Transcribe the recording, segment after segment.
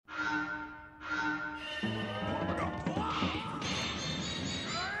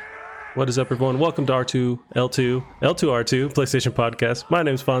What is up, everyone? Welcome to R2L2, L2R2 PlayStation Podcast. My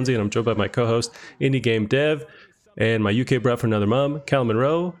name's Fonzie, and I'm joined by my co-host, Indie Game Dev, and my UK bro for another mum, Callum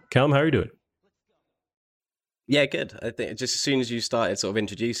Monroe. Callum, how are you doing? Yeah, good. I think just as soon as you started sort of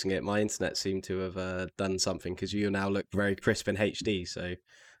introducing it, my internet seemed to have done something because you now look very crisp in HD. So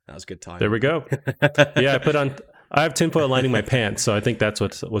that was good time. There we go. Yeah, I have tinfoil lining my pants, so I think that's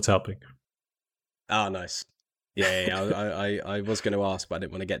what's helping. Oh, nice. Yeah. I was going to ask, but I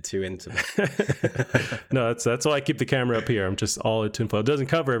didn't want to get too into it. No, that's why I keep the camera up here. I'm just all at tinfoil. It doesn't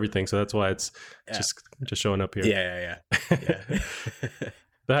cover everything, so that's why it's just showing up here. Yeah.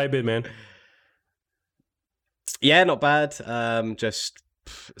 But how you been, man? Yeah, not bad. Just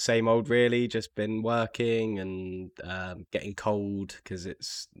same old, really. Just been working and getting cold because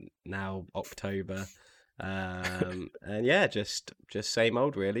it's now October. And yeah, just same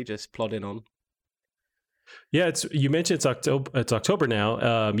old, really. Just plodding on. Yeah, you mentioned it's October. It's October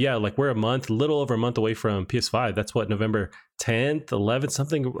now. Yeah, like we're a little over a month away from PS5. That's what, November 10th, 11th,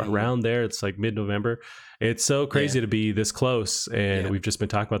 something around there. It's like mid-November. It's so crazy to be this close, and we've just been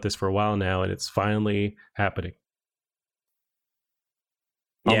talking about this for a while now, and it's finally happening.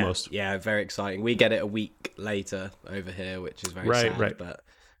 Almost. Yeah, very exciting. We get it a week later over here, which is very sad. Right. But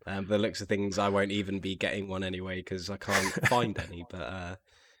the looks of things, I won't even be getting one anyway because I can't find any. But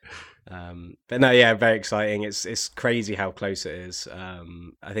no, yeah, very exciting. It's crazy how close it is.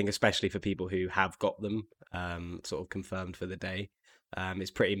 I think especially for people who have got them sort of confirmed for the day.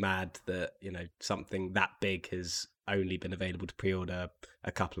 It's pretty mad that something that big has only been available to pre-order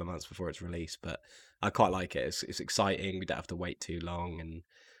a couple of months before its release. But I quite like it. It's exciting. We don't have to wait too long,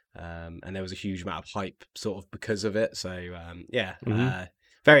 and there was a huge amount of hype sort of because of it. So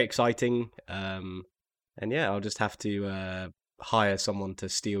very exciting. And yeah, I'll just have to hire someone to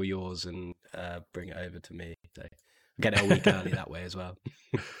steal yours and bring it over to me. So get it a week early that way as well.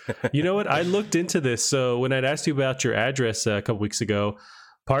 You know what? I looked into this. So when I'd asked you about your address a couple weeks ago,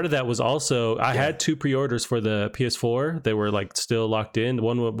 part of that was also I had 2 pre-orders for the PS4. They were like still locked in.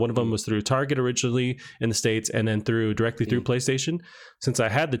 One of them was through Target originally in the States, and then directly through PlayStation. Since I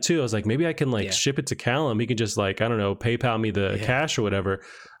had the 2, I was like, maybe I can ship it to Callum. He can just PayPal me the cash or whatever.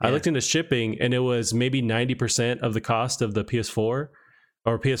 I looked into shipping, and it was maybe 90% of the cost of the PS4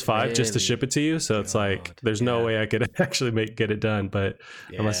 or PS5 just to ship it to you. So it's like there's no way I could actually get it done. But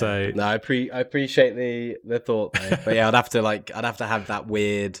unless I appreciate the thought though. But yeah, I'd have to have that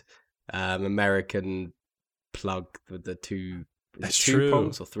weird American plug with the two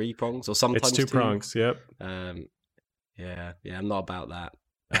prongs or 3 prongs or sometimes it's 2 prongs. Yep. Yeah, I'm not about that.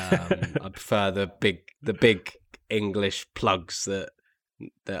 I prefer the big English plugs that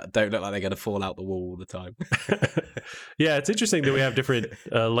don't look like they're going to fall out the wall all the time. Yeah, it's interesting that we have different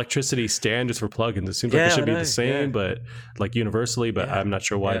electricity standards for plugins. It seems like it should be the same, but like universally. But I'm not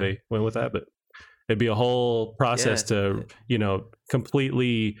sure why they went with that. But it'd be a whole process to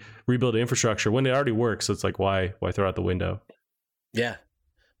completely rebuild infrastructure when it already works. So it's like why throw out the window? Yeah,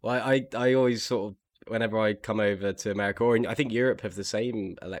 well, I always sort of whenever I come over to America, or I think Europe have the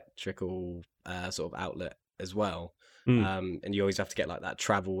same electrical sort of outlet as well. And you always have to get like that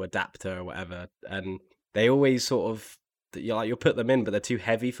travel adapter or whatever, and they always sort of you'll put them in, but they're too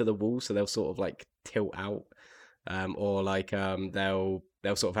heavy for the wall, so they'll sort of like tilt out, or like they'll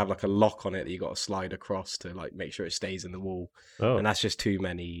sort of have like a lock on it that you got to slide across to like make sure it stays in the wall. And that's just too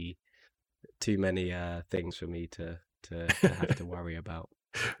many things for me to have to worry about.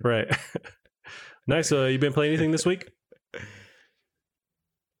 Right. Nice. You been playing anything this week?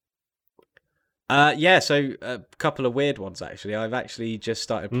 So a couple of weird ones actually. I've actually just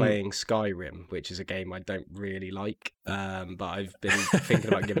started playing Skyrim, which is a game I don't really like, but I've been thinking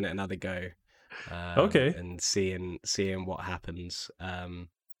about giving it another go. And seeing what happens. And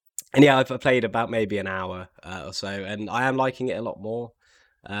yeah, I've played about maybe an hour or so, and I am liking it a lot more.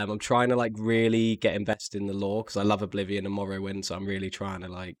 I'm trying to like really get invested in the lore because I love Oblivion and Morrowind, so I'm really trying to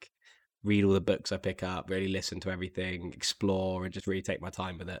like read all the books I pick up, really listen to everything, explore, and just really take my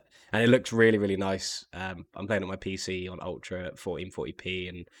time with it. And it looks really, really nice. I'm playing on my PC on Ultra at 1440p,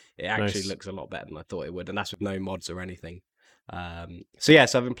 and it actually looks a lot better than I thought it would, and that's with no mods or anything. So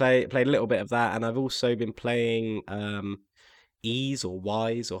I've been played a little bit of that, and I've also been playing Ease or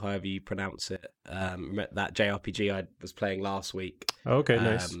Wise, or however you pronounce it, that JRPG I was playing last week. Okay,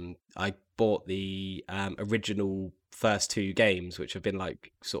 nice. I bought the original first 2 games, which have been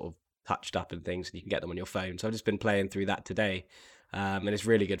like sort of touched up and things, and you can get them on your phone. So I've just been playing through that today, and it's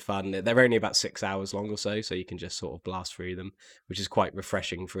really good fun. They're only about 6 hours long or so you can just sort of blast through them, which is quite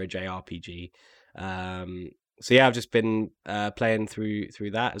refreshing for a JRPG. So yeah, I've just been playing through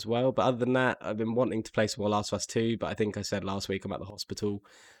that as well. But other than that, I've been wanting to play some more Last of Us 2. But I think I said last week I'm at the hospital,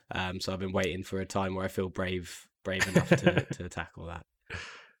 so I've been waiting for a time where I feel brave enough to tackle that.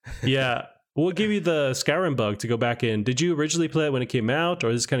 Yeah, we'll give you the Skyrim bug to go back in. Did you originally play it when it came out, or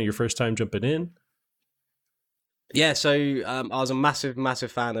is this kind of your first time jumping in? Yeah, so I was a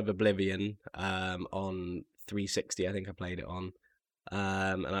massive fan of Oblivion on 360. I think I played it on,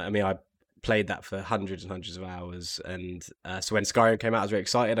 and I played that for hundreds and hundreds of hours. And so when Skyrim came out, I was very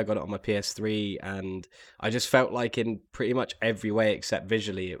excited. I got it on my PS3, and I just felt like in pretty much every way except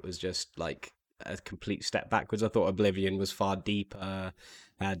visually, it was just like a complete step backwards. I thought Oblivion was far deeper,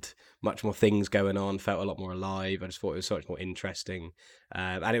 had much more things going on, felt a lot more alive. I just thought it was so much more interesting,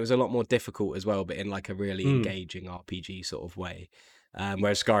 and it was a lot more difficult as well, but in like a really engaging RPG sort of way.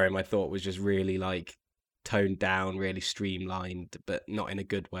 Whereas Skyrim, I thought was just really like toned down, really streamlined, but not in a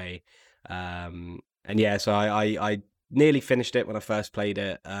good way. And yeah, so I nearly finished it when I first played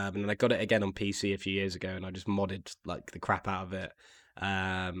it, and then I got it again on PC a few years ago, and I just modded like the crap out of it,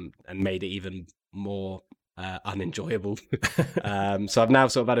 and made it even more unenjoyable. So I've now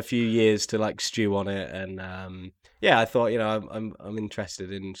sort of had a few years to like stew on it, and yeah, I thought, you know, I'm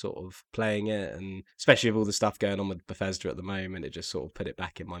interested in sort of playing it, and especially with all the stuff going on with Bethesda at the moment, it just sort of put it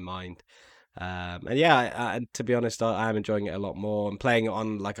back in my mind. And yeah, to be honest, I am enjoying it a lot more. I'm playing it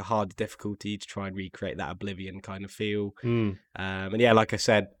on like a hard difficulty to try and recreate that Oblivion kind of feel. And yeah, like I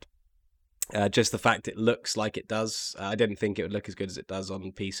said, just the fact it looks like it does, I didn't think it would look as good as it does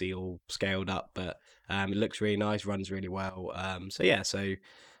on PC all scaled up, but it looks really nice, runs really well. So yeah,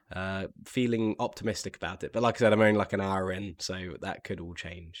 feeling optimistic about it. But like I said, I'm only like an hour in, so that could all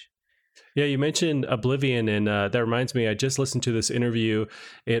change. Yeah, you mentioned Oblivion, and that reminds me, I just listened to this interview.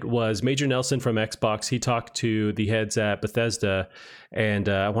 It was Major Nelson from Xbox. He talked to the heads at Bethesda, and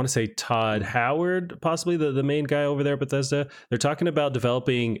I want to say Todd Howard, possibly the main guy over there at Bethesda. They're talking about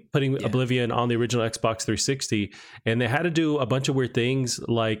putting Oblivion on the original Xbox 360, and they had to do a bunch of weird things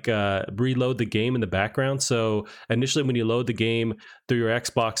like reload the game in the background. So initially when you load the game through your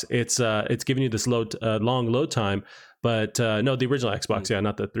Xbox, it's giving you this long load time. But no, the original Xbox,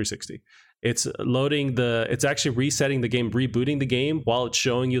 not the 360. It's it's actually resetting the game, rebooting the game while it's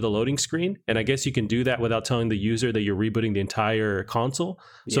showing you the loading screen. And I guess you can do that without telling the user that you're rebooting the entire console.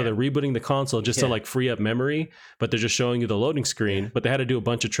 So they're rebooting the console just to like free up memory, but they're just showing you the loading screen. But they had to do a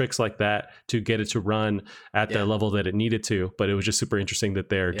bunch of tricks like that to get it to run at the level that it needed to. But it was just super interesting that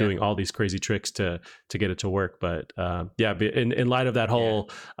they're doing all these crazy tricks to get it to work. But in light of that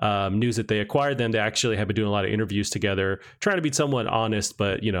whole news that they acquired them, they actually have been doing a lot of interviews together, trying to be somewhat honest,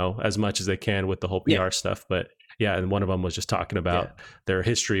 but you know, as much as they can with the whole PR stuff. But yeah, and one of them was just talking about their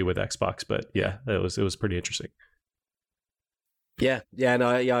history with Xbox. But yeah, it was pretty interesting. I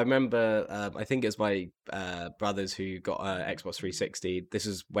remember. I think it was my brothers who got Xbox 360. This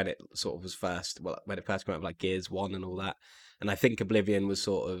is when it sort of was when it first came out, like Gears 1 and all that. And I think Oblivion was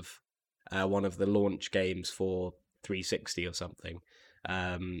sort of one of the launch games for 360 or something.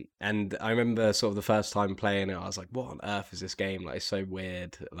 And I remember sort of the first time playing it, I was like, what on earth is this game? Like, it's so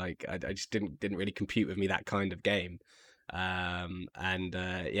weird. Like, I just didn't really compute with me, that kind of game. And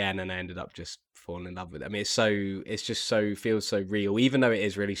then I ended up just falling in love with it. I mean, feels so real, even though it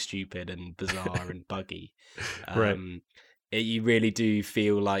is really stupid and bizarre and buggy. Right. You really do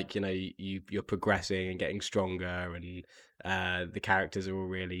feel like, you know, you're progressing and getting stronger, and the characters are all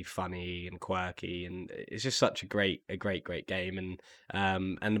really funny and quirky, and it's just such a great game.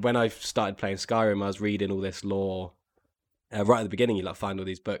 And when I started playing Skyrim, I was reading all this lore. Right at the beginning, you like find all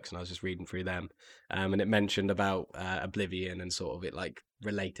these books, and I was just reading through them, and it mentioned about Oblivion, and sort of it like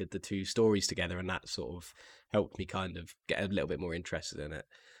related the two stories together, and that sort of helped me kind of get a little bit more interested in it.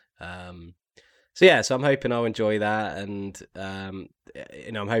 So I'm hoping I'll enjoy that, and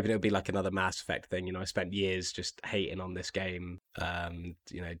you know, I'm hoping it'll be like another Mass Effect thing. You know, I spent years just hating on this game,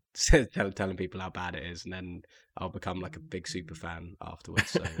 you know, telling people how bad it is, and then I'll become like a big super fan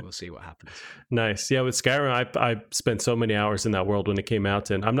afterwards. So we'll see what happens. Nice. Yeah, with Skyrim, I spent so many hours in that world when it came out,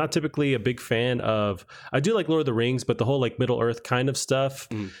 and I'm not typically a big fan of. I do like Lord of the Rings, but the whole like Middle Earth kind of stuff,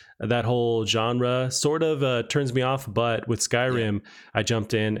 that whole genre sort of turns me off. But with Skyrim, I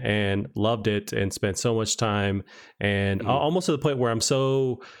jumped in and loved it, and spent so much time, and almost to the point where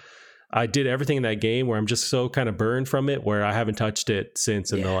I did everything in that game where I'm just so kind of burned from it, where I haven't touched it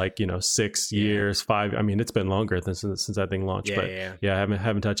since in the like, you know, 6 years, 5. I mean, it's been longer than since that thing launched, but I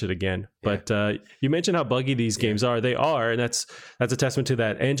haven't touched it again. But you mentioned how buggy these games are. They are, and that's a testament to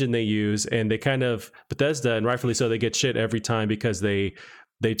that engine they use. And they kind of, Bethesda, and rightfully so, they get shit every time because they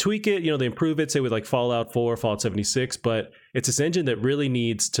they tweak it, they improve it, say with like Fallout 4, Fallout 76, but it's this engine that really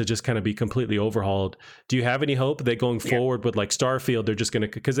needs to just kind of be completely overhauled. Do you have any hope that going forward with like Starfield, they're just going to,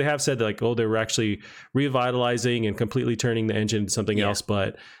 because they have said that like, oh, they were actually revitalizing and completely turning the engine into something else,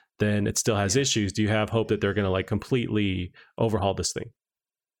 but then it still has issues. Do you have hope that they're going to like completely overhaul this thing?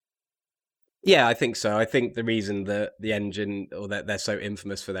 Yeah, I think so. I think the reason that the engine, or that they're so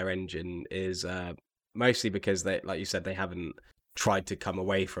infamous for their engine, is mostly because they, like you said, they haven't tried to come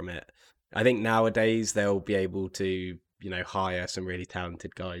away from it. I think nowadays they'll be able to, hire some really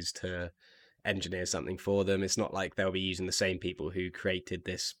talented guys to engineer something for them. It's not like they'll be using the same people who created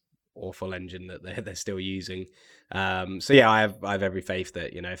this awful engine that they're still using. So yeah, I have every faith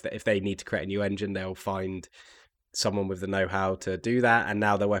that if they need to create a new engine, they'll find someone with the know-how to do that. And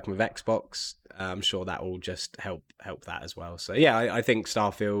now they're working with Xbox. I'm sure that will just help that as well. So yeah, I think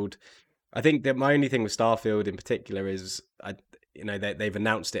Starfield. I think that my only thing with Starfield in particular is they've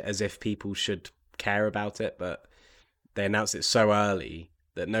announced it as if people should care about it, but they announced it so early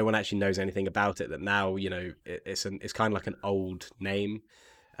that no one actually knows anything about it. That now it's kind of like an old name.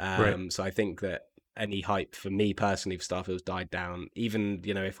 Right. So I think that any hype for me personally for Starfield's died down. Even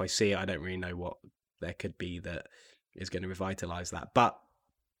if I see it, I don't really know what there could be that is going to revitalize that. But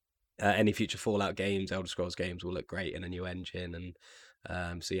any future Fallout games, Elder Scrolls games will look great in a new engine,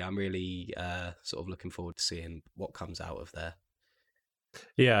 and so yeah, I'm really sort of looking forward to seeing what comes out of there.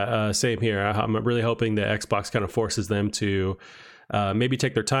 Yeah, same here. I'm really hoping that Xbox kind of forces them to maybe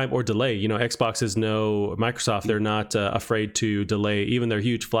take their time or delay. Xbox is no Microsoft. They're not afraid to delay even their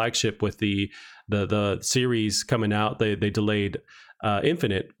huge flagship with the series coming out. They delayed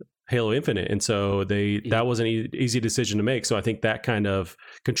Halo Infinite, and so that was an easy decision to make. So I think that kind of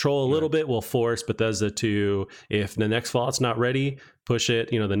control a little bit will force Bethesda to, if the next Fallout's not ready, push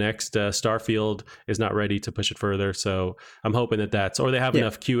it. The next Starfield is not ready to push it further. So I'm hoping that or they have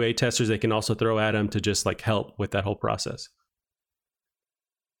enough QA testers they can also throw at them to just like help with that whole process.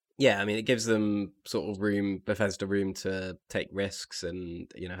 Yeah, I mean, it gives them sort of Bethesda room to take risks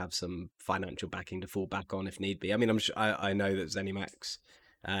and have some financial backing to fall back on if need be. I mean, I know that ZeniMax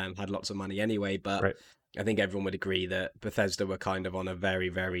had lots of money anyway, but right. I think everyone would agree that Bethesda were kind of on a very,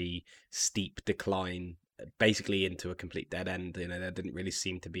 very steep decline, basically into a complete dead end. There didn't really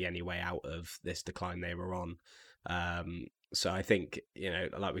seem to be any way out of this decline they were on. So I think,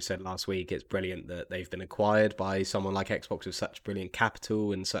 like we said last week, it's brilliant that they've been acquired by someone like Xbox with such brilliant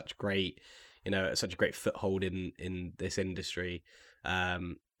capital and such great, such a great foothold in this industry.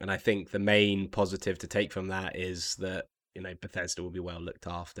 And I think the main positive to take from that is that Bethesda will be well looked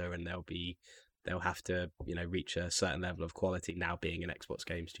after, and they'll have to reach a certain level of quality now being an Xbox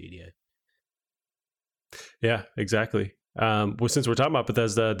game studio. Yeah, exactly. Well, since we're talking about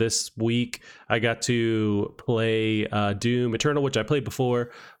Bethesda, this week I got to play Doom Eternal, which I played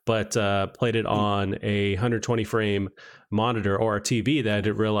before, but played it on a 120 frame monitor or a TV that I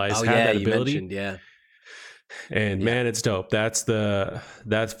didn't realize had that ability. You mentioned, yeah. And man, it's dope. That's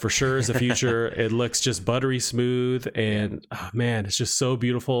for sure is the future. It looks just buttery smooth, and man, it's just so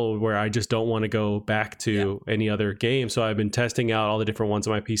beautiful where I just don't want to go back to any other game. So I've been testing out all the different ones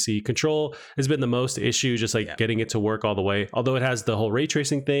on my PC. Control has been the most issue, just like getting it to work all the way. Although it has the whole ray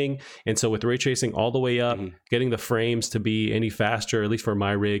tracing thing. And so with ray tracing all the way up, getting the frames to be any faster, at least for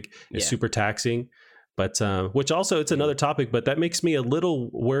my rig, is super taxing. But which also, it's another topic, but that makes me a little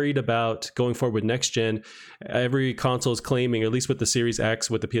worried about going forward with next gen. Every console is claiming, at least with the Series X,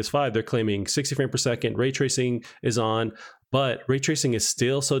 with the PS5, they're claiming 60 frames per second. Ray tracing is on, but ray tracing is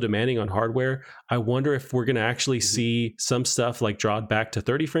still so demanding on hardware. I wonder if we're going to actually see some stuff like draw back to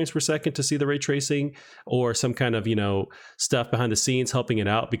 30 frames per second to see the ray tracing, or some kind of, stuff behind the scenes helping it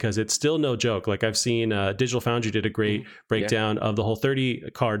out, because it's still no joke. Like I've seen Digital Foundry did a great breakdown of the whole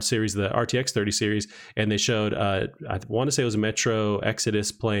 30 card series, the RTX 30 series, and they showed, I want to say it was a Metro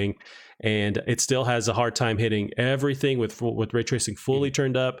Exodus playing, and it still has a hard time hitting everything with ray tracing fully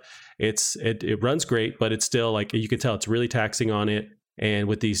turned up. It runs great, but it's still like, you can tell it's really taxing on it. And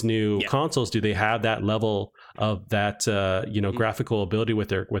with these new consoles, do they have that level of that graphical ability with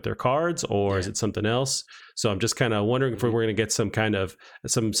their cards, or is it something else? So I'm just kind of wondering if we're going to get some kind of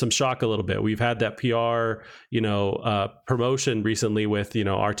some shock a little bit. We've had that PR promotion recently with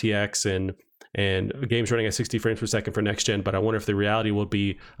RTX and games running at 60 frames per second for next gen, but I wonder if the reality will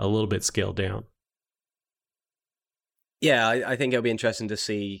be a little bit scaled down. Yeah, I think it'll be interesting to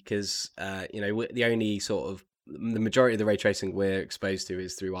see, because the only sort of the majority of the ray tracing we're exposed to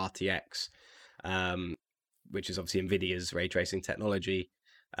is through RTX, which is obviously NVIDIA's ray tracing technology.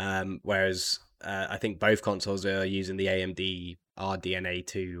 Whereas I think both consoles are using the AMD RDNA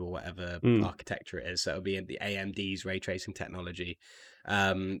 2 or whatever architecture it is. So it'll be in the AMD's ray tracing technology.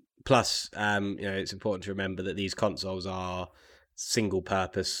 Plus, it's important to remember that these consoles are single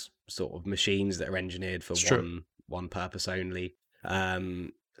purpose sort of machines that are engineered for one purpose only.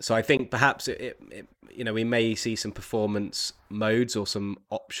 So I think perhaps we may see some performance modes or some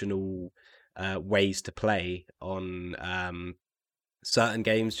optional ways to play on certain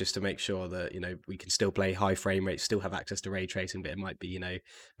games, just to make sure that we can still play high frame rates, still have access to ray tracing, but it might be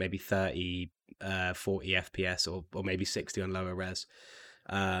maybe 30 40 FPS or maybe 60 on lower res.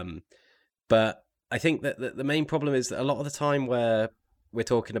 But I think that the main problem is that a lot of the time where we're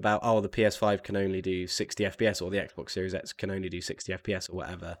talking about the PS5 can only do 60 FPS or the Xbox Series X can only do 60 FPS or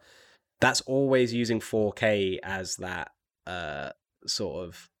whatever, that's always using 4K as that sort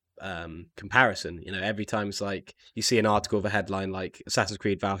of comparison. Every time it's like you see an article of a headline like Assassin's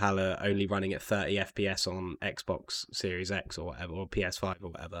Creed Valhalla only running at 30 FPS on Xbox Series X or whatever, or PS5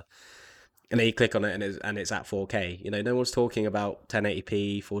 or whatever, and then you click on it and it's at 4K. No one's talking about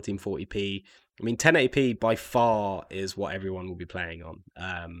 1080p, 1440p. I mean, 1080p by far is what everyone will be playing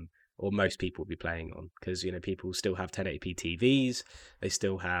on, or most people will be playing on, because people still have 1080p TVs, they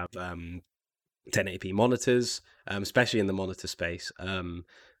still have 1080p monitors, especially in the monitor space.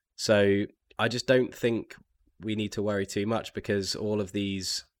 So I just don't think we need to worry too much, because all of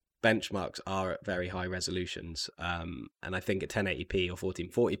these benchmarks are at very high resolutions. And I think at 1080p or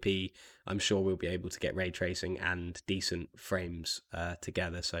 1440p, I'm sure we'll be able to get ray tracing and decent frames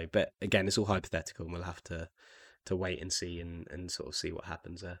together. So, but again, it's all hypothetical, and we'll have to wait and see and sort of see what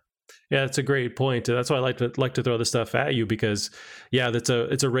happens there. Yeah, that's a great point. That's why I like to throw this stuff at you, because it's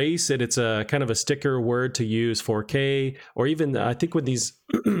a race, and it's a kind of a sticker word to use 4K, or even I think when these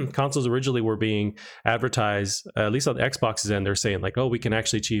consoles originally were being advertised, at least on the Xbox's end, they're saying like, we can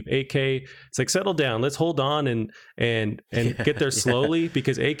actually achieve 8K. It's like, settle down, let's hold on and get there slowly,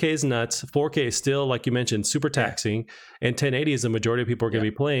 because 8K is nuts. 4K is still, like you mentioned, super taxing, and 1080 is the majority of people are going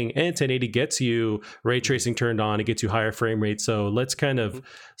to be playing, and 1080 gets you ray tracing turned on, it gets you higher frame rates. So let's kind of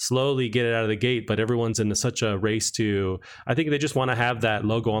slowly get it out of the gate, but everyone's in such a race to, I think they just want to have that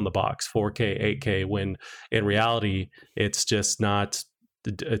logo on the box, 4K, 8K, when in reality it's just not,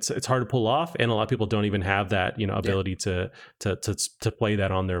 it's hard to pull off, and a lot of people don't even have that ability to play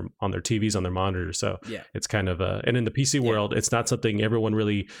that on their TVs, on their monitors. So it's kind of and in the PC world, it's not something everyone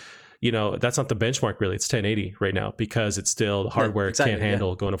really, that's not the benchmark really. It's 1080 right now, because it's still the hardware can't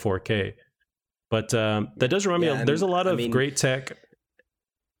handle going to 4K. But that does remind me, there's a lot of great tech.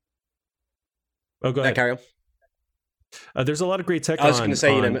 Oh, go ahead. Carry on. There's a lot of great tech. I was going to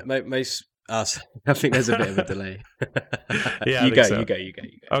say, most us. I think there's a bit of a delay. Yeah, you go.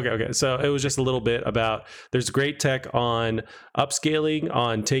 Okay. So it was just a little bit about, there's great tech on upscaling,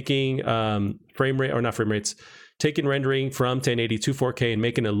 on taking taking rendering from 1080 to 4K and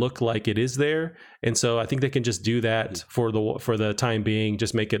making it look like it is there. And so I think they can just do that for the time being,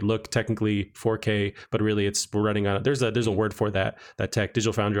 just make it look technically 4K, but really we're running on it. There's a word for that tech.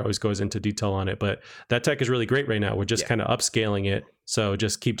 Digital Foundry always goes into detail on it, but that tech is really great right now. We're just kind of upscaling it. So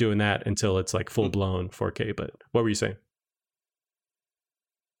just keep doing that until it's like full blown 4K. But what were you saying?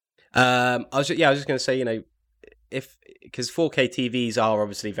 I was just going to say, because 4K TVs are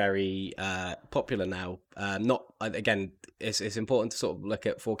obviously very popular now. It's important to sort of look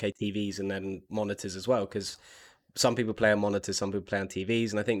at 4K TVs and then monitors as well, because some people play on monitors, some people play on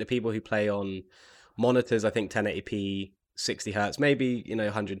TVs, and I think the people who play on monitors, I think 1080p, 60 hertz, maybe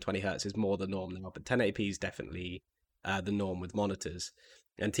 120 hertz is more the norm now, but 1080p is definitely the norm with monitors,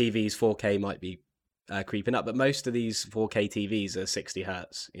 and TVs 4K might be creeping up, but most of these 4K TVs are 60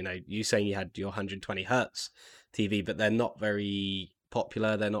 hertz. You saying you had your 120 hertz TV, but they're not very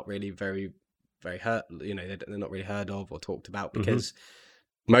popular. They're not really very, very they're not really heard of or talked about, because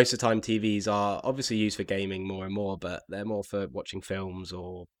most of the time TVs are obviously used for gaming more and more, but they're more for watching films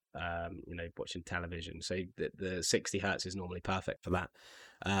or watching television. So the 60 hertz is normally perfect for that.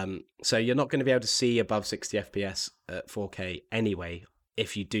 So you're not going to be able to see above 60 FPS at 4K anyway,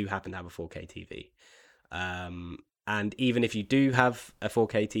 if you do happen to have a 4K TV. And even if you do have a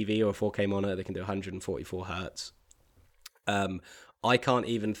 4K TV or a 4K monitor that can do 144 hertz, I can't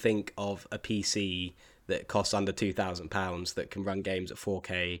even think of a PC that costs under £2,000 that can run games at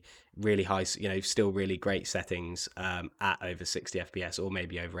 4K, really high, still really great settings at over 60 FPS or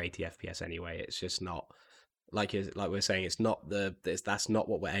maybe over 80 FPS anyway. It's just not, like we're saying, it's not that's not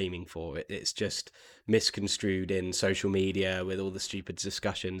what we're aiming for. It's just misconstrued in social media with all the stupid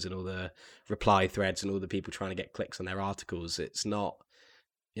discussions and all the reply threads and all the people trying to get clicks on their articles. It's not,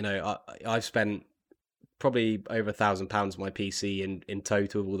 I've spent probably over £1,000 on my PC in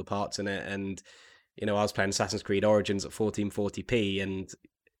total, all the parts in it, and I was playing Assassin's Creed Origins at 1440p, and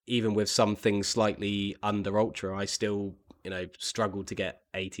even with some things slightly under ultra, I still, struggled to get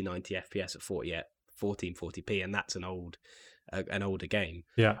 80, 90 FPS at 1440p, and that's an older game.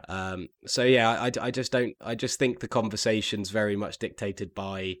 Yeah. So yeah, I just think the conversation's very much dictated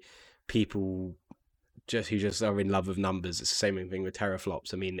by people who just are in love with numbers. It's the same thing with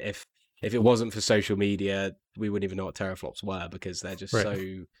teraflops. I mean, if it wasn't for social media, we wouldn't even know what teraflops were, because they're just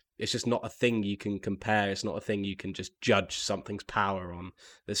it's just not a thing you can compare. It's not a thing you can just judge something's power on.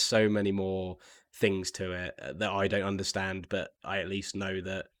 There's so many more things to it that I don't understand, but I at least know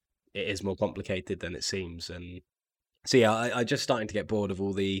that it is more complicated than it seems. And so yeah, I just starting to get bored of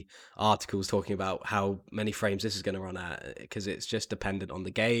all the articles talking about how many frames this is going to run at, because it's just dependent on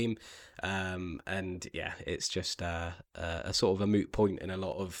the game, and yeah, it's just a sort of a moot point in a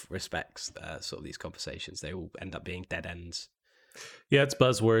lot of respects. Sort of these conversations, they all end up being dead ends. Yeah, it's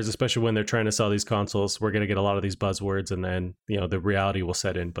buzzwords, especially when they're trying to sell these consoles. We're going to get a lot of these buzzwords, and then the reality will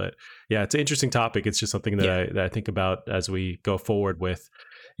set in. But yeah, it's an interesting topic. It's just something that I think about as we go forward with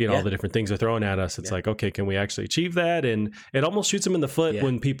all the different things they're throwing at us. It's like, okay, can we actually achieve that? And it almost shoots them in the foot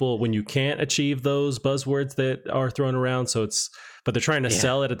when you can't achieve those buzzwords that are thrown around. So but they're trying to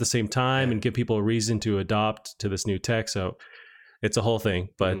sell it at the same time and give people a reason to adopt to this new tech. So it's a whole thing,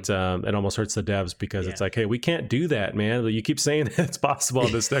 but it almost hurts the devs, because it's like, hey, we can't do that, man. You keep saying that it's possible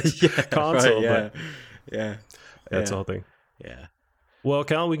on this next console, but that's the whole thing. Yeah. Well,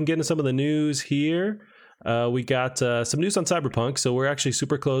 Cal, we can get into some of the news here. We got some news on Cyberpunk, so we're actually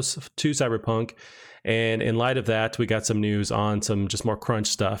super close to Cyberpunk. And in light of that, we got some news on some just more crunch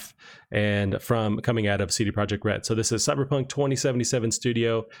stuff, and from coming out of CD Projekt Red. So this is Cyberpunk 2077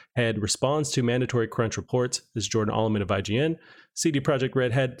 studio head responds to mandatory crunch reports. This is Jordan Alleman of IGN. CD Projekt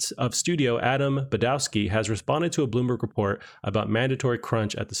Red head of studio Adam Badowski has responded to a Bloomberg report about mandatory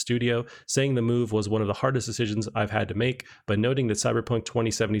crunch at the studio, saying the move was one of the hardest decisions I've had to make, but noting that Cyberpunk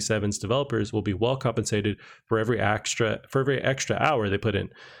 2077's developers will be well compensated for every extra hour they put in.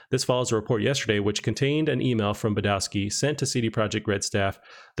 This follows a report yesterday which contained an email from Badowski sent to CD Projekt Red staff.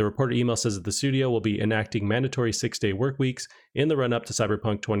 The reported email says that the studio will be enacting mandatory 6-day work weeks in the run-up to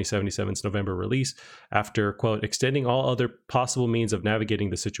Cyberpunk 2077's November release, after, quote, extending all other possible means of navigating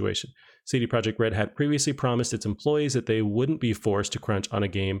the situation. CD Projekt Red had previously promised its employees that they wouldn't be forced to crunch on the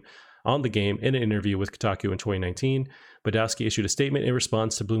game in an interview with Kotaku in 2019. Badowski issued a statement in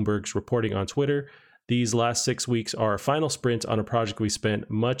response to Bloomberg's reporting on Twitter. These last 6 weeks are our final sprint on a project we spent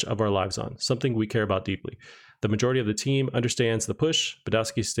much of our lives on, something we care about deeply. The majority of the team understands the push.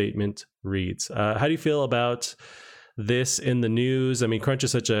 Badowski's statement reads, how do you feel about this in the news? I mean, crunch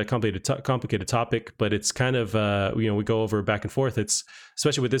is such a complicated topic, but it's kind of, we go over back and forth. It's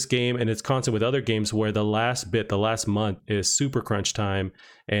especially with this game, and it's constant with other games where the last month is super crunch time.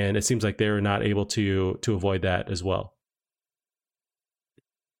 And it seems like they're not able to avoid that as well.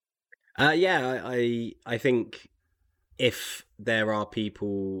 I think if there are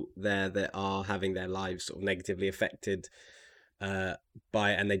people there that are having their lives sort of negatively affected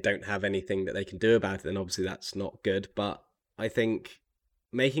by it, and they don't have anything that they can do about it, then obviously that's not good. But I think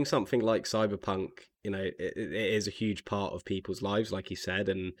making something like Cyberpunk, it is a huge part of people's lives, like you said.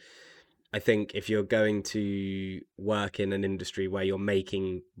 And I think if you're going to work in an industry where you're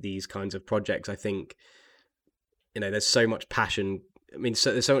making these kinds of projects, I think, there's so much passion. I mean,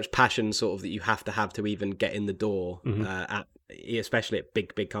 there's so much passion sort of that you have to even get in the door, especially at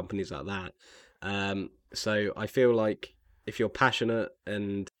big companies like that. So I feel like if you're passionate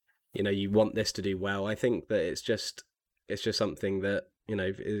and, you want this to do well, I think that it's just something that,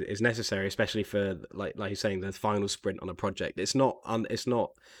 is necessary, especially for like you're saying, the final sprint on a project. It's not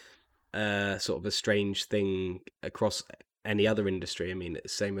sort of a strange thing across any other industry. I mean,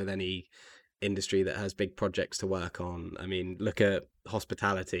 it's the same with any industry that has big projects to work on. I mean, look at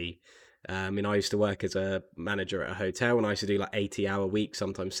hospitality. I used to work as a manager at a hotel, and I used to do like 80-hour weeks,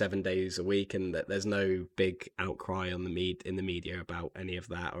 sometimes 7 days a week, and there's no big outcry in the media about any of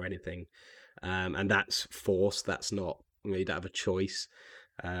that or anything. And that's forced. That's not, you don't have a choice.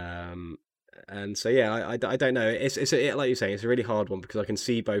 And so yeah, I don't know. It's like you're saying, it's a really hard one, because I can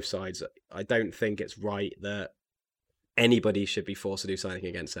see both sides. I don't think it's right that anybody should be forced to do something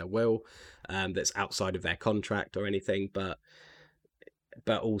against their will, that's outside of their contract or anything. But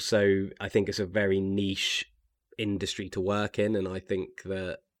also, I think it's a very niche industry to work in, and I think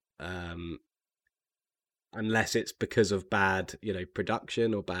that unless it's because of bad,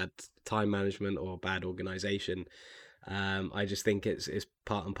 production or bad time management or bad organization, I just think it's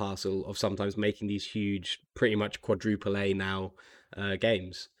part and parcel of sometimes making these huge, pretty much quadruple A now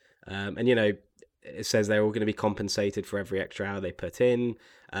games. And it says they're all going to be compensated for every extra hour they put in.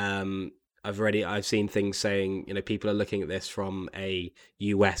 I've seen things saying, people are looking at this from a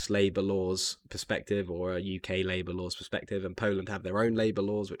US labor laws perspective or a UK labor laws perspective, and Poland have their own labor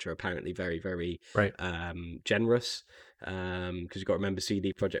laws, which are apparently very, very right. Generous. Because you've got to remember,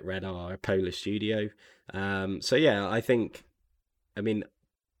 CD Projekt Red are a Polish studio. So yeah, I mean,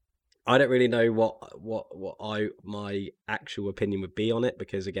 I don't really know what my actual opinion would be on it,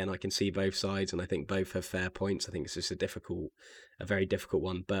 because again, I can see both sides and I think both have fair points. I think it's just a very difficult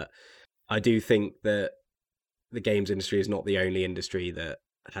one, but I do think that the games industry is not the only industry that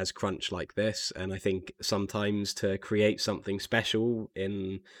has crunch like this, and I think sometimes to create something special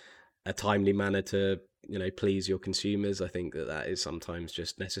in a timely manner to please your consumers, I think that is sometimes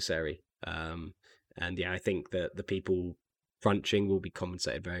just necessary. And yeah, I think that the people crunching will be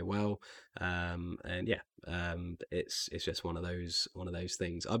compensated very well. And yeah, it's just one of those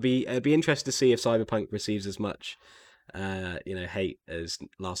things. I'd be interested to see if Cyberpunk receives as much hate as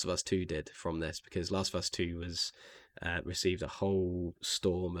Last of Us 2 did from this, because Last of Us 2 was received a whole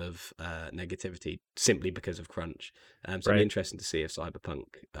storm of negativity simply because of crunch. So it'll be interesting to see if Cyberpunk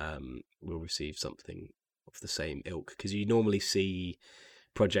will receive something of the same ilk, because you normally see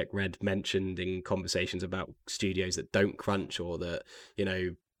Project Red mentioned in conversations about studios that don't crunch or that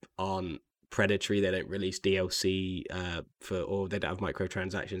aren't predatory. They don't release DLC or they don't have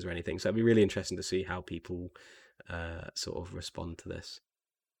microtransactions or anything. So it'd be really interesting to see how people sort of respond to this.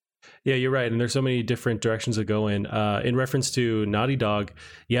 Yeah, you're right. And there's so many different directions to go in. In reference to Naughty Dog,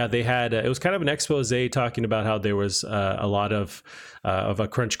 yeah, they had, it was kind of an expose talking about how there was a lot of a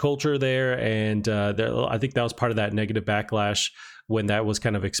crunch culture there. And I think that was part of that negative backlash when that was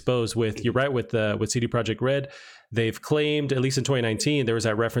kind of exposed with, you're right, with CD Projekt Red. They've claimed, at least in 2019, there was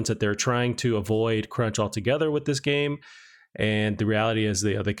that reference that they're trying to avoid crunch altogether with this game. And the reality is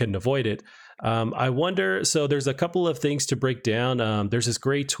they couldn't avoid it. I wonder, so there's a couple of things to break down. There's this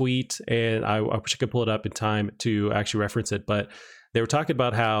great tweet, and I wish I could pull it up in time to actually reference it, but they were talking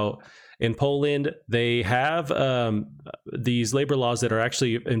about how in Poland, they have these labor laws that are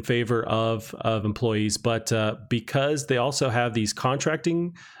actually in favor of employees, but because they also have these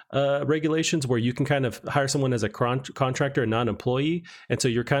contracting regulations where you can kind of hire someone as a contractor and not an employee, and so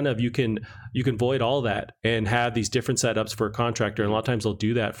you can void all that and have these different setups for a contractor. And a lot of times they'll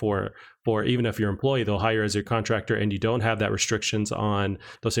do that for even if you're an employee, they'll hire as your contractor, and you don't have that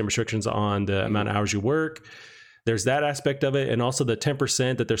those same restrictions on the amount of hours you work. There's that aspect of it, and also the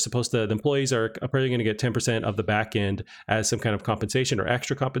 10% that the employees are probably going to get 10% of the back end as some kind of compensation or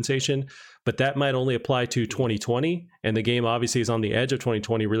extra compensation, but that might only apply to 2020, and the game obviously is on the edge of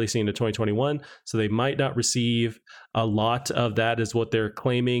 2020 releasing into 2021, so they might not receive a lot of that is what they're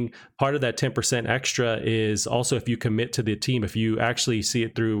claiming. Part of that 10% extra is also if you commit to the team, if you actually see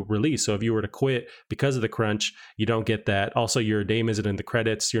it through release. So if you were to quit because of the crunch, you don't get that. Also, your name isn't in the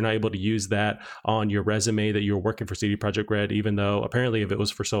credits. You're not able to use that on your resume that you're working for CD Projekt Red, even though apparently if it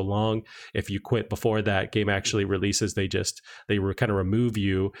was for so long, if you quit before that game actually releases, they kind of remove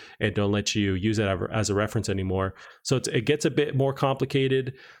you and don't let you use it as a reference anymore. So it gets a bit more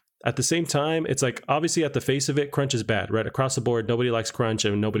complicated. At the same time, it's like, obviously at the face of it, crunch is bad, right? Across the board, nobody likes crunch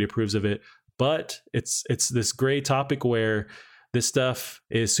and nobody approves of it. But it's this gray topic where this stuff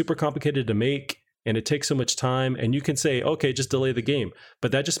is super complicated to make and it takes so much time, and you can say, okay, just delay the game.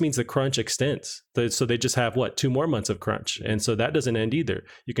 But that just means the crunch extends. So they just have 2 more months of crunch. And so that doesn't end either.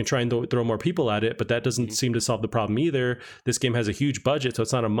 You can try and throw more people at it, but that doesn't seem to solve the problem either. This game has a huge budget, so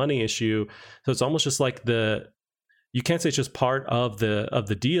it's not a money issue. So it's almost just like you can't say it's just part of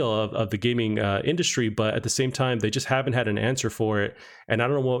the deal of the gaming industry, but at the same time, they just haven't had an answer for it. And I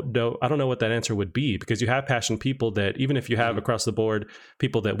don't know what that answer would be, because you have passionate people that, even if you have across the board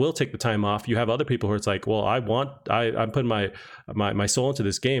people that will take the time off, you have other people who it's like, well, I'm putting my soul into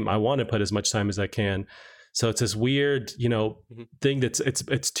this game. I want to put as much time as I can. So it's this weird, thing that's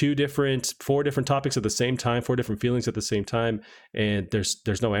it's 4 different topics at the same time, 4 different feelings at the same time, and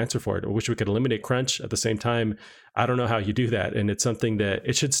there's no answer for it. I wish we could eliminate crunch. At the same time, I don't know how you do that, and it's something that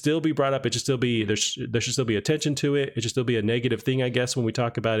it should still be brought up. It should still be there should still be attention to it. It should still be a negative thing, I guess, when we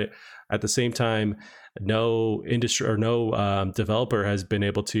talk about it. At the same time, no industry or no developer has been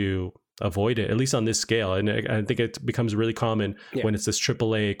able to avoid it, at least on this scale. And I think it becomes really common when it's this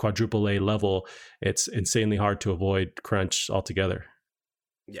AAA, quadruple A level. It's insanely hard to avoid crunch altogether.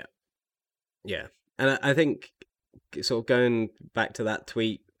 Yeah. And I think sort of going back to that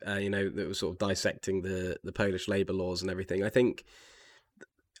tweet, that was sort of dissecting the Polish labor laws and everything. I think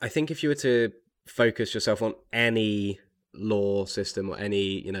if you were to focus yourself on any law system or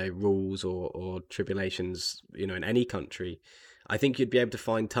any, rules or tribulations, in any country, I think you'd be able to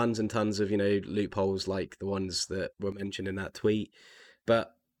find tons and tons of, loopholes like the ones that were mentioned in that tweet.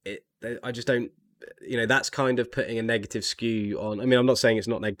 But I just don't, that's kind of putting a negative skew on. I mean, I'm not saying it's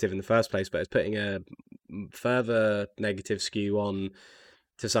not negative in the first place, but it's putting a further negative skew on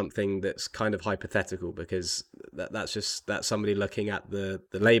to something that's kind of hypothetical, because that's somebody looking at the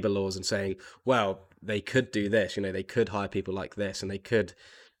labor laws and saying, well, they could do this, they could hire people like this, and they could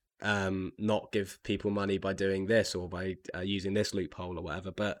not give people money by doing this or by using this loophole or whatever.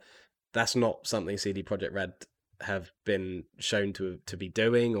 But that's not something CD Projekt Red have been shown to be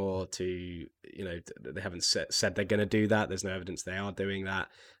doing, or to, they haven't said they're going to do that. There's no evidence they are doing that.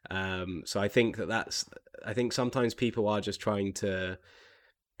 So I think I think sometimes people are just trying to,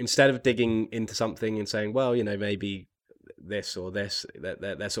 instead of digging into something and saying, well, maybe this or this,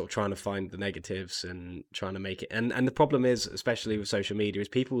 they're sort of trying to find the negatives and trying to make it. And the problem is, especially with social media, is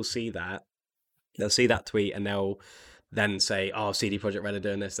people will see that, they'll see that tweet and they'll then say, oh, CD Projekt Red are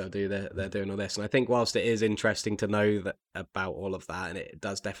doing this, they're doing all this. And I think whilst it is interesting to know that about all of that, and it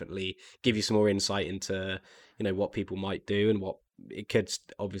does definitely give you some more insight into, what people might do and what it could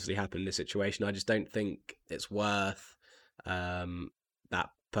obviously happen in this situation, I just don't think it's worth that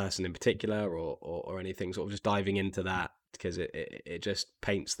person in particular or anything sort of just diving into that, because it just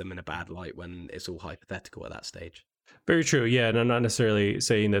paints them in a bad light when it's all hypothetical at that stage. Very true. Yeah, and I'm not necessarily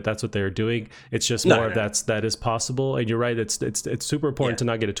saying that that's what they're doing. It's just more of that is possible. And you're right. It's super important to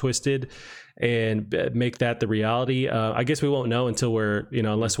not get it twisted and make that the reality. I guess we won't know until we're,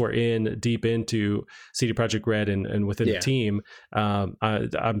 unless we're deep into CD Projekt Red and within the team.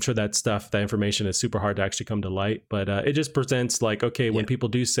 I'm sure that information is super hard to actually come to light. But it just presents like, okay, when people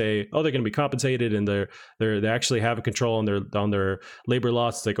do say, oh, they're going to be compensated and they actually have a control on their labor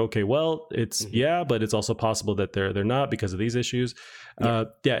laws, it's like, okay, well, it's but it's also possible that they're not because of these issues.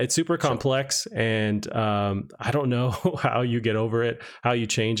 It's super complex, and I don't know how you get over it, how you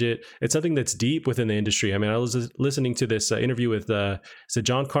change it. It's something that's deep within the industry. I mean, I was listening to this interview with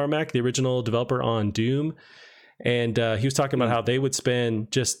John Carmack, the original developer on Doom, and he was talking about how they would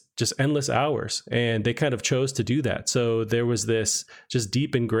spend just endless hours, and they kind of chose to do that. So there was this just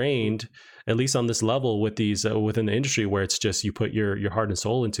deep ingrained, at least on this level with these within the industry, where it's just you put your heart and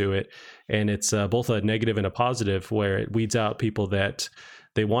soul into it, and it's both a negative and a positive, where it weeds out people that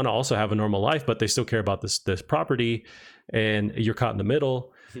they want to also have a normal life, but they still care about this property, and you're caught in the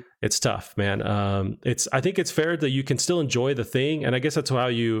middle. It's tough, man. I think it's fair that you can still enjoy the thing, and I guess that's how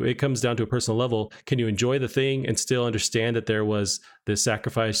it comes down to a personal level. Can you enjoy the thing and still understand that there was this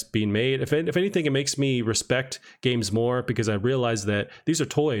sacrifice being made? If anything, it makes me respect games more, because I realize that these are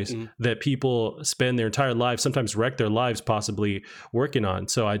toys that people spend their entire lives, sometimes wreck their lives possibly working on.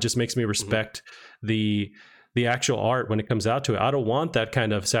 So it just makes me respect the actual art when it comes out to it. I don't want that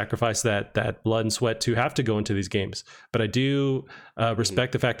kind of sacrifice, that blood and sweat to have to go into these games. But I do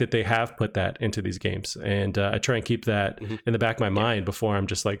respect the fact that they have put that into these games. And I try and keep that in the back of my mind before I'm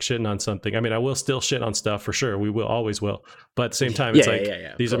just like shitting on something. I mean, I will still shit on stuff for sure. We will, always will. But at the same time,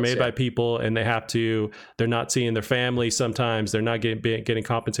 it's these are made by people, and they're not seeing their family sometimes. They're not getting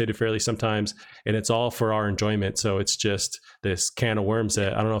compensated fairly sometimes. And it's all for our enjoyment. So it's just this can of worms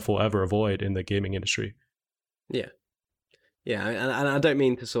that I don't know if we'll ever avoid in the gaming industry. Yeah, and I don't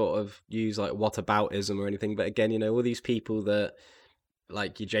mean to sort of use like whataboutism or anything, but again, all these people that,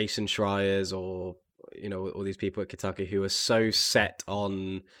 like your Jason Schreiers or, all these people at Kotaku who are so set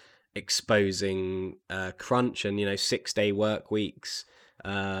on exposing crunch and, 6-day work weeks,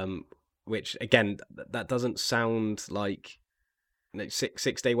 which again, that doesn't sound like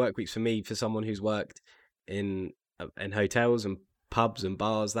 6-day work weeks for me, for someone who's worked in hotels and pubs and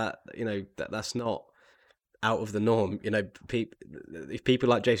bars, that's not out of the norm. If people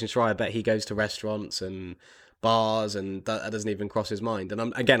like Jason Schreier, I bet he goes to restaurants and bars, and that doesn't even cross his mind. And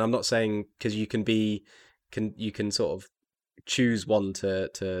I'm not saying, because you can sort of choose one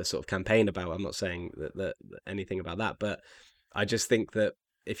to sort of campaign about. I'm not saying that anything about that, but I just think that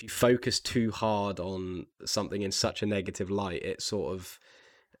if you focus too hard on something in such a negative light, it sort of,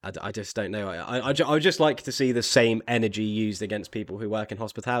 I just don't know. I would just like to see the same energy used against people who work in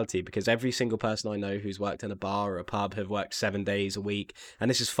hospitality, because every single person I know who's worked in a bar or a pub have worked 7 days a week, and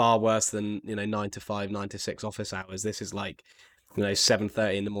this is far worse than 9 to 5, 9 to 6 office hours. This is like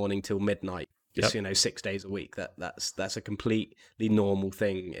 7:30 in the morning till midnight. Just 6 days a week. That's a completely normal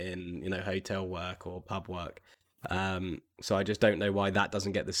thing in hotel work or pub work. So I just don't know why that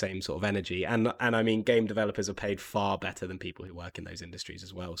doesn't get the same sort of energy. And I mean, game developers are paid far better than people who work in those industries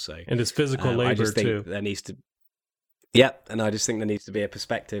as well. So, and it's physical labor I just think too. There needs to, and I just think there needs to be a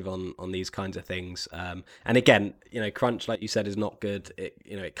perspective on these kinds of things. And again, crunch, like you said, is not good.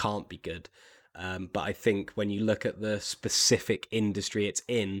 It can't be good. But I think when you look at the specific industry it's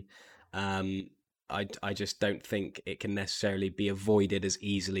in, I just don't think it can necessarily be avoided as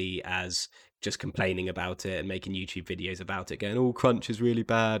easily as just complaining about it and making YouTube videos about it, going, "Oh, crunch is really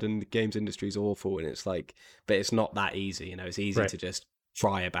bad and the games industry is awful." And it's like, but it's not that easy. You know, it's easy to just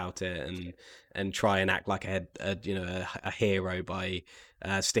cry about it and try and act like a hero by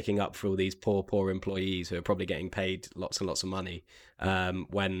sticking up for all these poor employees who are probably getting paid lots and lots of money,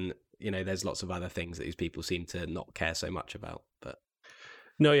 when there's lots of other things that these people seem to not care so much about. But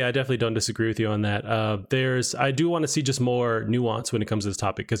no, yeah, I definitely don't disagree with you on that. I do want to see just more nuance when it comes to this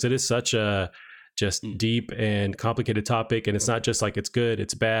topic, because it is such a just deep and complicated topic, and it's not just like it's good,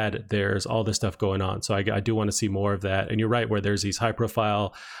 it's bad. There's all this stuff going on. So I do want to see more of that. And you're right, where there's these high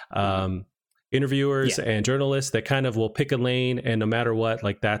profile interviewers and journalists that kind of will pick a lane, and no matter what,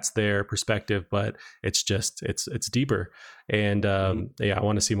 like that's their perspective, but it's just it's deeper. And I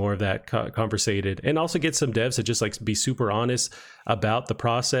want to see more of that conversated, and also get some devs to just like be super honest about the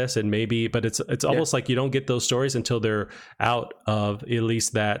process. And maybe, but it's almost like you don't get those stories until they're out of at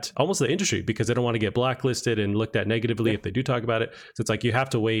least that almost the industry, because they don't want to get blacklisted and looked at negatively if they do talk about it. So it's like you have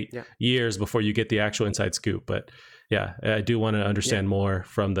to wait years before you get the actual inside scoop. But yeah, I do want to understand more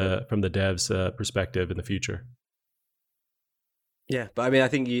from the devs' perspective in the future. Yeah, but I mean, I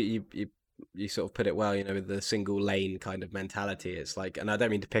think you sort of put it well, with the single lane kind of mentality. It's like, and I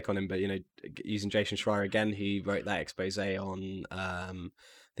don't mean to pick on him, but using Jason Schreier again, he wrote that expose on I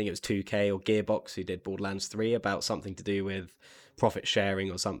think it was 2K or Gearbox, who did Borderlands 3, about something to do with profit sharing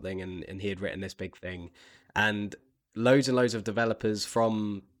or something, and he had written this big thing, and loads of developers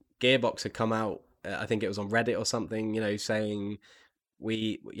from Gearbox had come out. I think it was on Reddit or something, saying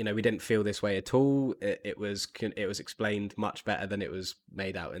we didn't feel this way at all. It was explained much better than it was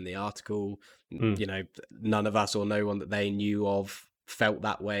made out in the article. None of us or no one that they knew of felt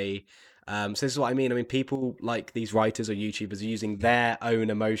that way. So this is what I mean. I mean, people like these writers or YouTubers are using their own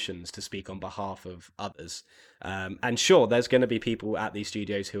emotions to speak on behalf of others. And sure, there's going to be people at these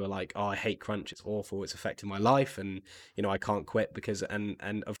studios who are like, "Oh, I hate crunch. It's awful. It's affecting my life, and I can't quit because."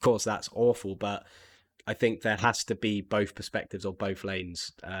 And of course, that's awful. But I think there has to be both perspectives or both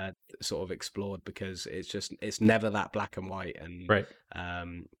lanes sort of explored, because it's never that black and white. And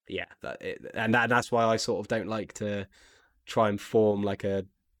that's why I sort of don't like to try and form like a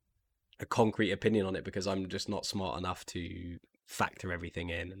concrete opinion on it, because I'm just not smart enough to factor everything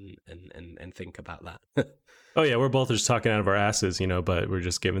in and think about that. Oh yeah, we're both just talking out of our asses, but we're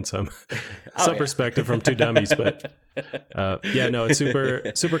just giving some perspective from two dummies. But no, it's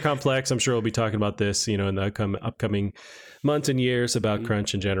super complex. I'm sure we'll be talking about this, in the upcoming months and years about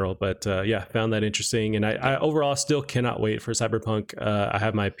crunch in general. But found that interesting, and I overall still cannot wait for Cyberpunk. I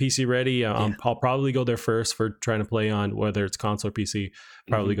have my PC ready. I'll probably go there first for trying to play on whether it's console or PC.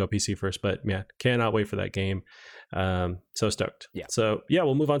 Probably go PC first, but cannot wait for that game. So stoked. So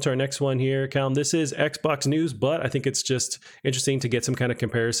we'll move on to our next one here, Callum. This is Xbox news, but I think it's just interesting to get some kind of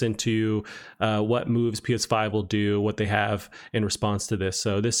comparison to what moves PS5 will do, what they have in response to this.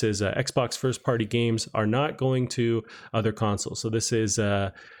 So this is Xbox first party games are not going to other consoles. So this is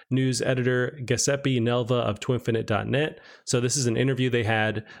news editor Giuseppe Nelva of Twinfinite.net. So this is an interview they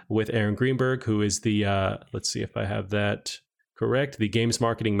had with Aaron Greenberg, who is the let's see if I have that correct, the games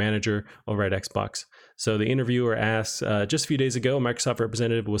marketing manager over at Xbox. So the interviewer asks, just a few days ago, a Microsoft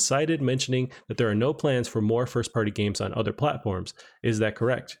representative was cited mentioning that there are no plans for more first-party games on other platforms. Is that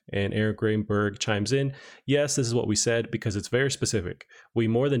correct? And Aaron Greenberg chimes in, yes, this is what we said because it's very specific. We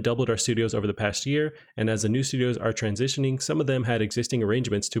more than doubled our studios over the past year, and as the new studios are transitioning, some of them had existing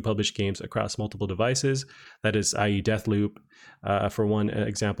arrangements to publish games across multiple devices, that is, i.e. Deathloop, for one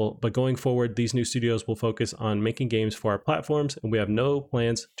example. But going forward, these new studios will focus on making games for our platforms, and we have no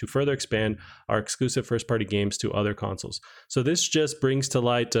plans to further expand our exclusive first-party games to other consoles. So this just brings to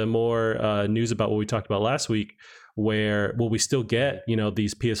light more news about what we talked about last week, where will we still get,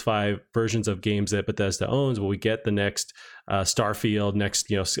 these PS5 versions of games that Bethesda owns? Will we get the next Starfield, next,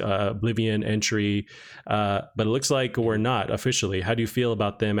 Oblivion entry? But it looks like we're not officially. How do you feel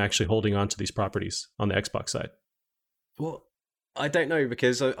about them actually holding on to these properties on the Xbox side? Well, I don't know,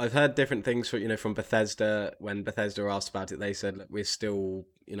 because I've heard different things from Bethesda. When Bethesda asked about it, they said, look, we're still,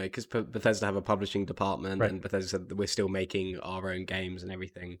 because Bethesda have a publishing department, and Bethesda said that we're still making our own games and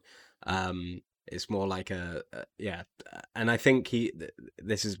everything. It's more like and I think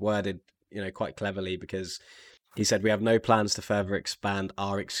this is worded, quite cleverly, because he said we have no plans to further expand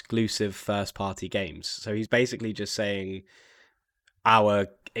our exclusive first-party games. So he's basically just saying our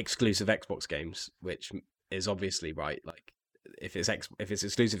exclusive Xbox games, which is obviously right. Like, if it's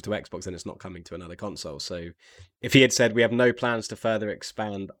exclusive to Xbox, then it's not coming to another console. So if he had said we have no plans to further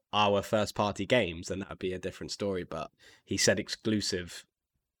expand our first party games, then that would be a different story. But he said exclusive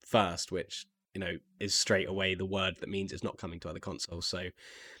first, which is straight away the word that means it's not coming to other consoles. So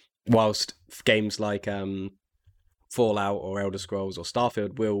whilst games like Fallout or Elder Scrolls or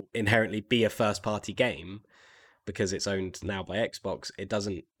Starfield will inherently be a first-party game because it's owned now by Xbox, it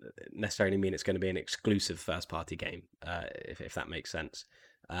doesn't necessarily mean it's going to be an exclusive first-party game, if that makes sense.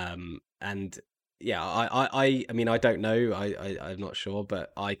 And yeah, I mean, I don't know, I'm not sure,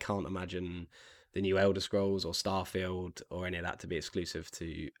 but I can't imagine the new Elder Scrolls or Starfield or any of that to be exclusive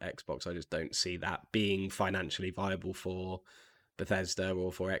to Xbox. I just don't see that being financially viable for Bethesda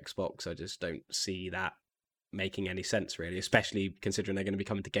or for Xbox. I just don't see that making any sense, really, especially considering they're going to be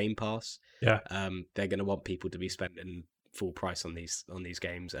coming to Game Pass. Yeah. They're going to want people to be spending full price on these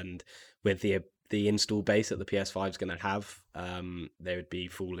games, and with the install base that the PS5 is going to have, they would be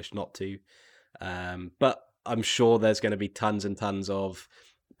foolish not to. But I'm sure there's going to be tons and tons of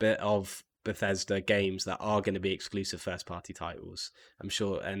Bethesda games that are going to be exclusive first party titles, I'm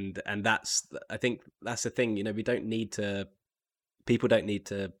sure, and I think that's the thing. People don't need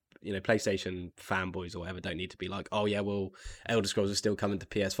to, PlayStation fanboys or whatever don't need to be like, oh yeah, well, Elder Scrolls are still coming to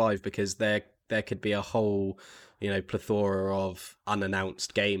PS5, because there could be a whole plethora of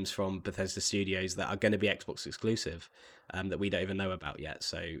unannounced games from Bethesda Studios that are going to be Xbox exclusive, that we don't even know about yet.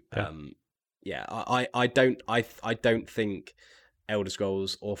 So I don't think Elder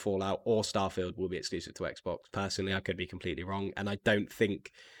Scrolls or Fallout or Starfield will be exclusive to Xbox. Personally, I could be completely wrong, and I don't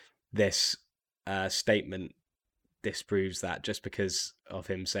think this statement disproves that, just because of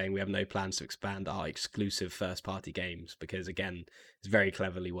him saying we have no plans to expand our exclusive first-party games, because again, it's very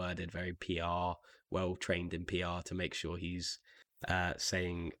cleverly worded, very PR, well trained in PR to make sure he's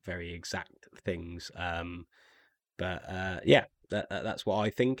saying very exact things. That's what I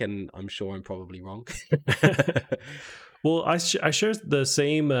think, and I'm sure I'm probably wrong. Well, I share the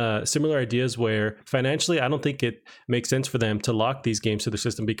same similar ideas where financially, I don't think it makes sense for them to lock these games to the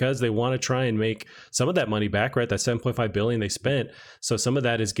system, because they want to try and make some of that money back, right? That $7.5 billion they spent. So some of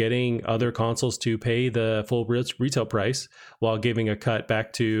that is getting other consoles to pay the full retail price while giving a cut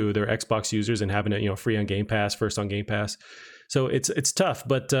back to their Xbox users and having it, free on Game Pass, first on Game Pass. So it's tough,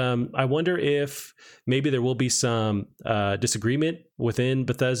 but I wonder if maybe there will be some disagreement within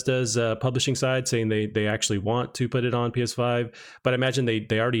Bethesda's publishing side, saying they actually want to put it on PS5. But I imagine they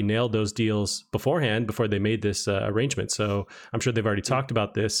already nailed those deals beforehand, before they made this arrangement. So I'm sure they've already talked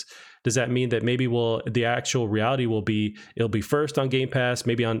about this. Does that mean that maybe the actual reality will be, it'll be first on Game Pass,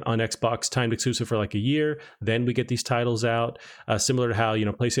 maybe on Xbox, timed exclusive for like a year, then we get these titles out, similar to how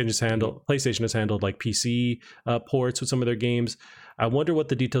PlayStation has handled like PC ports with some of their games. I wonder what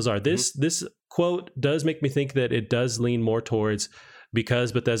the details are. This quote does make me think that it does lean more towards,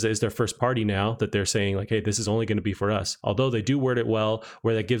 because Bethesda is their first party now, that they're saying like, hey, this is only going to be for us. Although they do word it well,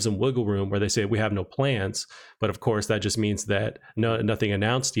 where that gives them wiggle room, where they say we have no plans. But of course, that just means that nothing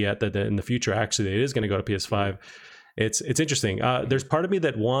announced yet, that in the future, actually, it is going to go to PS5. It's interesting. There's part of me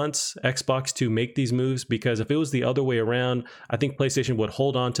that wants Xbox to make these moves, because if it was the other way around, I think PlayStation would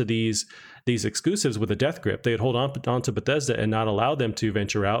hold on to these exclusives with a death grip. They'd hold on to Bethesda and not allow them to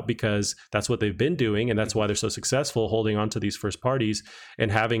venture out, because that's what they've been doing, and that's why they're so successful, holding on to these first parties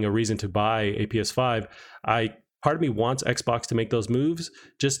and having a reason to buy a PS5. Part of me wants Xbox to make those moves,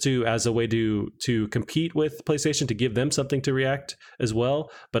 just as a way to compete with PlayStation, to give them something to react as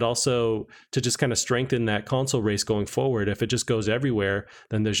well, but also to just kind of strengthen that console race going forward. If it just goes everywhere,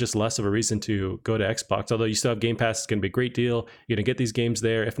 then there's just less of a reason to go to Xbox. Although you still have Game Pass, it's going to be a great deal. You're going to get these games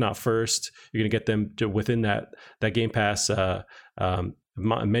there, if not first. You're going to get them within that Game Pass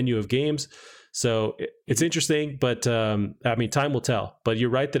menu of games. So it's interesting, but I mean, time will tell. But you're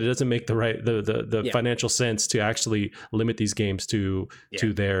right that it doesn't make the financial sense to actually limit these games to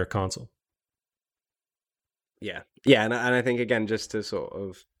their console. Yeah, and I think, again, just to sort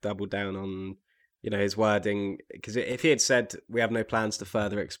of double down on his wording, because if he had said we have no plans to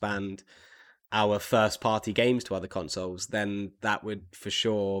further expand our first party games to other consoles, then that would for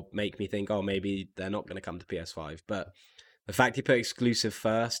sure make me think, oh, maybe they're not going to come to PS5. But the fact he put exclusive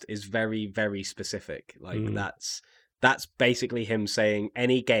first is very, very specific. Like that's basically him saying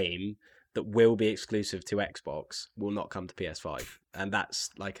any game that will be exclusive to Xbox will not come to PS5, and that's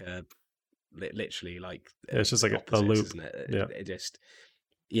like literally like it's just like a loop, isn't it?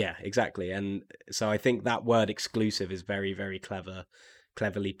 Yeah, exactly. And so I think that word exclusive is very, very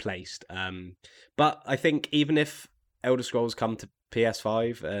cleverly placed. But I think even if Elder Scrolls come to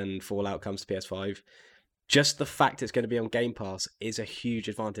PS5 and Fallout comes to PS5, just the fact it's going to be on Game Pass is a huge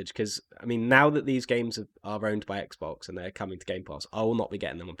advantage, because, I mean, now that these games are owned by Xbox and they're coming to Game Pass, I will not be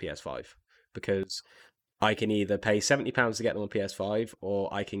getting them on PS5, because I can either pay £70 to get them on PS5,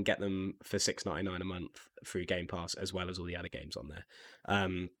 or I can get them for $6.99 a month through Game Pass, as well as all the other games on there.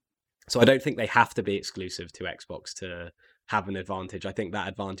 So I don't think they have to be exclusive to Xbox to have an advantage. I think that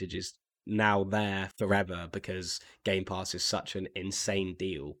advantage is now there forever because Game Pass is such an insane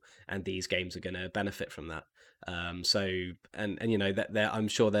deal, and these games are going to benefit from that. So and you know that I'm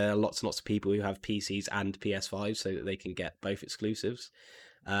sure there are lots and lots of people who have PCs and PS5 so that they can get both exclusives.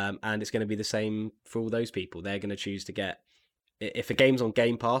 And it's going to be the same for all those people. They're going to choose to get, if a game's on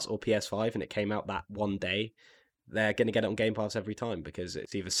Game Pass or PS5 and it came out that one day, they're going to get it on Game Pass every time because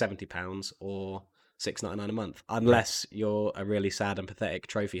it's either £70 or $6.99 a month, unless you're a really sad and pathetic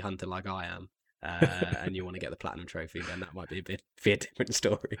trophy hunter like I am. And you want to get the platinum trophy, then that might be a different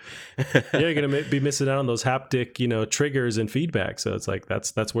story. Yeah, you're gonna be missing out on those haptic, triggers and feedback. So it's like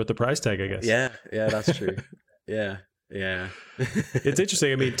that's worth the price tag, I guess. Yeah, that's true. Yeah. It's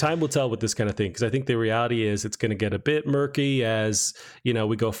interesting. I mean, time will tell with this kind of thing, because I think the reality is it's going to get a bit murky as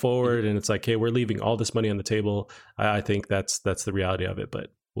we go forward, and it's like, hey, we're leaving all this money on the table. I think that's the reality of it, but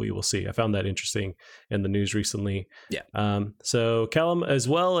we will see. I found that interesting in the news recently. Yeah. So Callum, as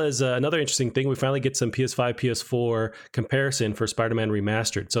well as another interesting thing, we finally get some PS5, PS4 comparison for Spider-Man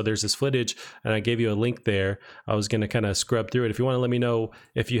Remastered. So there's this footage, and I gave you a link there. I was going to kind of scrub through it. If you want to let me know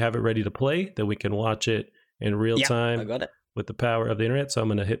if you have it ready to play, then we can watch it in real time. I got it. With the power of the internet. So I'm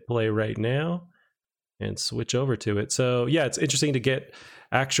going to hit play right now and switch over to it. So yeah, it's interesting to get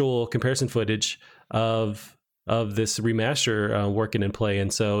actual comparison footage of this remaster working in play.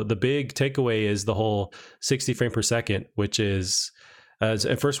 And so the big takeaway is the whole 60 frame per second, which is,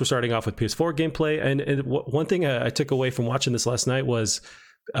 at first we're starting off with PS4 gameplay. And one thing I took away from watching this last night was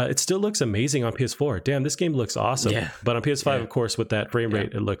it still looks amazing on PS4. Damn, this game looks awesome. Yeah. But on PS5, of course, with that frame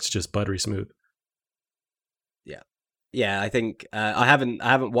rate, it looks just buttery smooth. Yeah, I think I haven't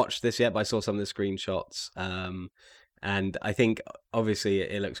watched this yet, but I saw some of the screenshots, and I think obviously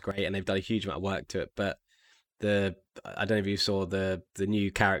it looks great, and they've done a huge amount of work to it. But I don't know if you saw the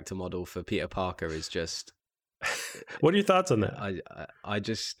new character model for Peter Parker is just. What are your thoughts on that? I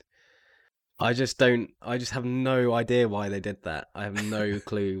just have no idea why they did that. I have no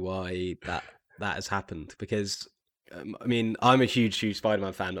clue why that has happened, because. I mean, I'm a huge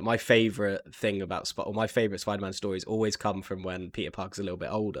Spider-Man fan, but my favorite Spider-Man stories always come from when Peter Parker's a little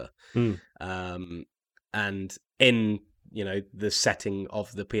bit older. And in the setting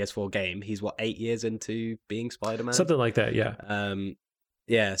of the PS4 game, he's 8 years into being Spider-Man, something like that. Yeah.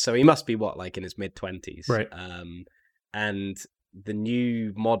 Yeah. So he must be like in his mid-20s, right? And the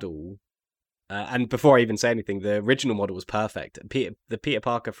new model. And before I even say anything, the original model was perfect. The Peter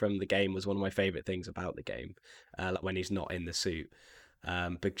Parker from the game was one of my favorite things about the game, like when he's not in the suit.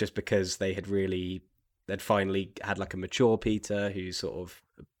 But just because they'd finally had like a mature Peter who sort of,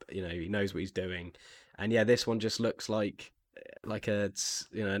 he knows what he's doing. And yeah, this one just looks like an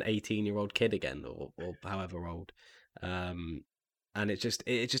 18-year-old kid again, or however old. And it just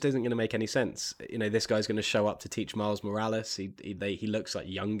isn't going to make any sense. This guy's going to show up to teach Miles Morales. He looks like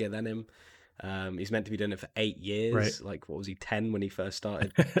younger than him. He's meant to be doing it for 8 years. Right. Like, what was he, 10 when he first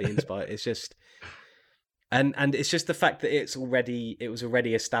started being Spider? It's just, and it's just the fact that it was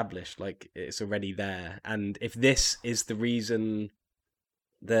already established, like it's already there. And if this is the reason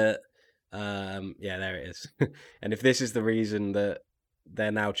that, there it is. And if this is the reason that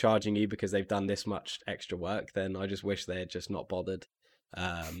they're now charging you because they've done this much extra work, then I just wish they had just not bothered.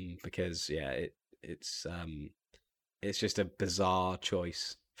 Because it's just a bizarre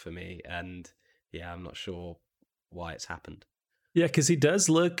choice for me, and I'm not sure why it's happened. Yeah, because he does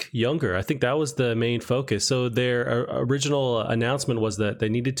look younger. I think that was the main focus. So their original announcement was that they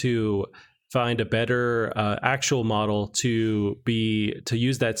needed to find a better actual model to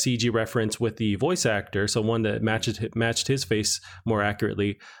use that CG reference with the voice actor, so one that matched his face more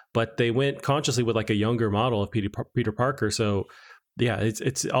accurately. But they went consciously with like a younger model of Peter Parker. So yeah,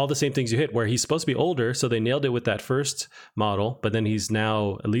 it's all the same things you hit, where he's supposed to be older, so they nailed it with that first model, but then he's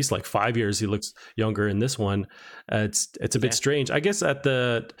now at least like 5 years, he looks younger in this one. It's a bit strange. I guess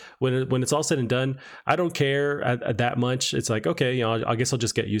when it's all said and done, I don't care at that much. It's like, okay, I guess I'll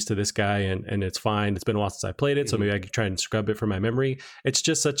just get used to this guy, and it's fine. It's been a while since I played it, so maybe I can try and scrub it from my memory. It's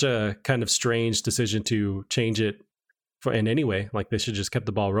just such a kind of strange decision to change it in any way. Like, they should just kept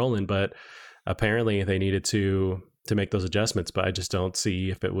the ball rolling, but apparently they needed to make those adjustments, but I just don't see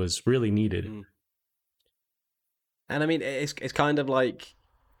if it was really needed. And I mean, it's kind of like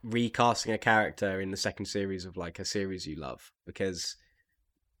recasting a character in the second series of like a series you love, because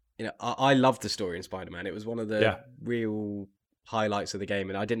I loved the story in Spider-Man. It was one of the real highlights of the game,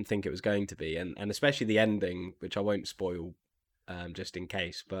 and I didn't think it was going to be, and especially the ending, which I won't spoil just in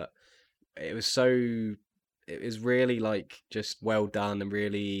case, but it was really like just well done and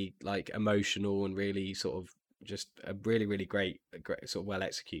really like emotional and really sort of just a really, really great sort of well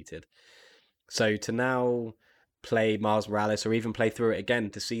executed. So to now play Miles Morales or even play through it again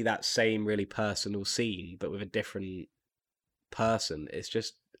to see that same really personal scene but with a different person, it's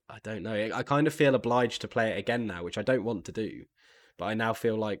just, I don't know. I kind of feel obliged to play it again now, which I don't want to do, but I now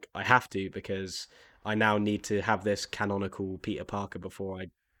feel like I have to because I now need to have this canonical Peter Parker before I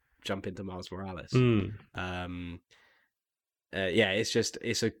jump into Miles Morales. Yeah,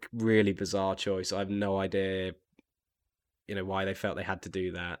 it's a really bizarre choice. I have no idea, why they felt they had to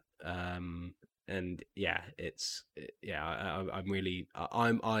do that. And yeah,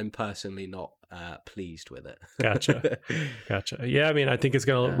 I'm personally not pleased with it. Gotcha. Yeah, I mean, I think it's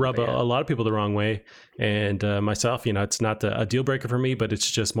going to rub a lot of people the wrong way. And myself, it's not a deal breaker for me, but it's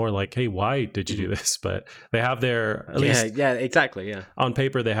just more like, hey, why did you do this? But they have their, at least exactly. Yeah. On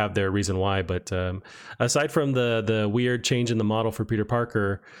paper, they have their reason why. But aside from the weird change in the model for Peter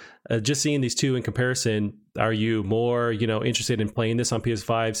Parker, just seeing these two in comparison, are you more, interested in playing this on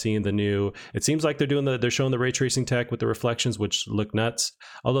PS5, seeing the new, it seems like they're showing the ray tracing tech with the reflections, which look nuts.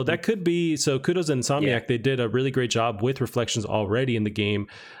 Although that could be, so kudos to Insomniac. Yeah. They did a really great job with reflections already in the game.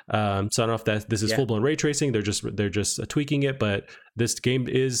 So I don't know if this is full blown ray tracing. They're just tweaking it, but this game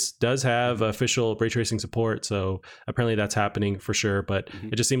does have official ray tracing support. So apparently that's happening for sure. But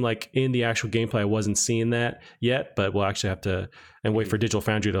it just seemed like in the actual gameplay, I wasn't seeing that yet, but we'll actually have to wait for Digital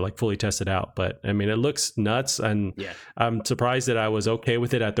Foundry to fully test it out. But I mean, it looks nuts, and I'm surprised that I was okay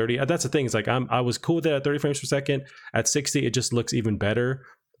with it at 30. That's the thing. It's like I was cool with it at 30 frames per second. At 60, it just looks even better.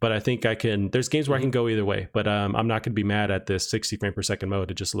 But I think there's games where I can go either way, but I'm not going to be mad at this 60 frame per second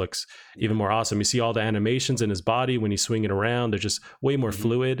mode. It just looks even more awesome. You see all the animations in his body when he's swinging around. They're just way more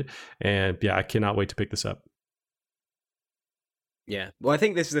fluid. And yeah, I cannot wait to pick this up. Yeah. Well, I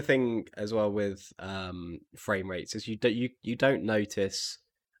think this is the thing as well with frame rates is you don't notice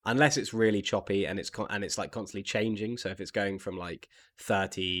unless it's really choppy and it's like constantly changing. So if it's going from like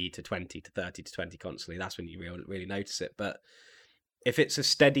 30 to 20 to 30 to 20 constantly, that's when you really notice it. But if it's a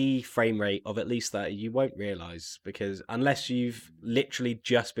steady frame rate of at least 30, you won't realize, because unless you've literally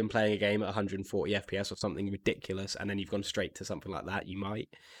just been playing a game at 140 FPS or something ridiculous and then you've gone straight to something like that, you might.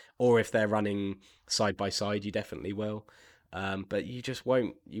 Or if they're running side by side, you definitely will. But you just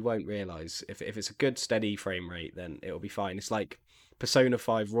won't realize. If it's a good steady frame rate, then it'll be fine. It's like Persona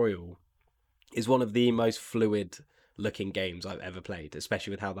 5 Royal is one of the most fluid looking games I've ever played,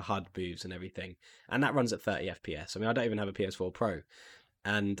 especially with how the HUD moves and everything, and that runs at 30 FPS. I mean, I don't even have a PS4 Pro,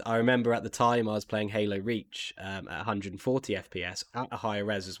 and I remember at the time I was playing Halo Reach at 140 FPS at a higher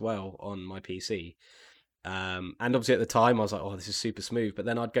res as well on my PC, and obviously at the time I was like, oh, this is super smooth, but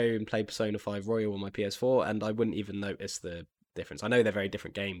then I'd go and play Persona 5 Royal on my PS4 and I wouldn't even notice the difference. I know they're very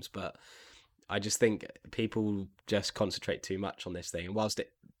different games, but I just think people just concentrate too much on this thing, and whilst a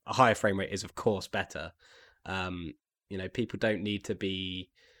higher frame rate is of course better, people don't need to be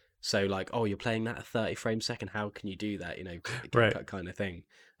so like, oh, you're playing that at 30 frames a second, how can you do that, right, kind of thing.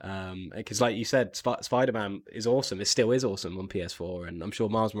 Because like you said, Spider-Man is awesome. It still is awesome on PS4, and I'm sure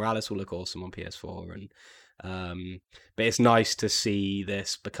Miles Morales will look awesome on PS4. And but it's nice to see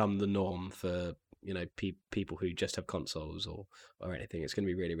this become the norm for people who just have consoles or anything. It's going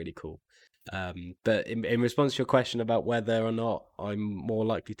to be really, really cool. But in response to your question about whether or not I'm more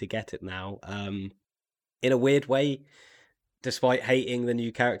likely to get it now, in a weird way, despite hating the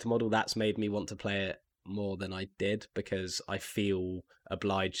new character model, that's made me want to play it more than I did, because I feel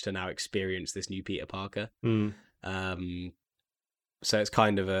obliged to now experience this new Peter Parker. So it's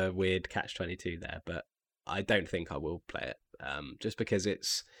kind of a weird catch-22 there, but I don't think I will play it, just because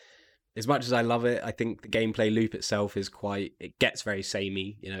it's, as much as I love it, I think the gameplay loop itself is it gets very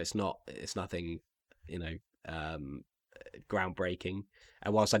samey. It's nothing, groundbreaking.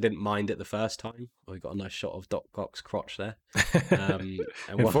 And whilst I didn't mind it the first time, we got a nice shot of Doc Ock's crotch there. And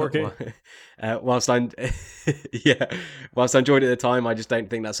in 4K. Whilst I enjoyed it at the time, I just don't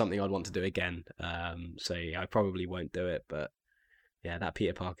think that's something I'd want to do again. So yeah, I probably won't do it. But yeah, that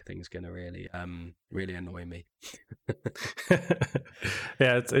Peter Parker thing is going to really annoy me.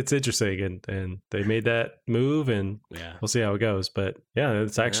 Yeah, it's interesting, and they made that move, and we'll see how it goes. But yeah,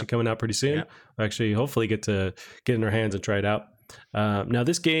 it's actually coming out pretty soon. We'll actually hopefully get in our hands and try it out. Now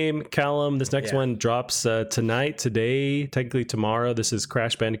this game, Callum, this next one drops today, technically tomorrow. This is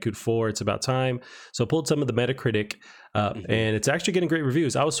Crash Bandicoot 4. It's about time. So I pulled some of the Metacritic, and it's actually getting great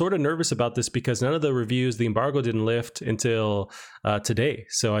reviews. I was sort of nervous about this because none of the reviews, the embargo didn't lift until today.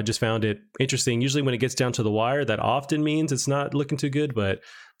 So I just found it interesting. Usually when it gets down to the wire, that often means it's not looking too good, but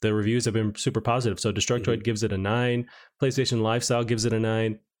the reviews have been super positive. So Destructoid gives it a 9. PlayStation Lifestyle gives it a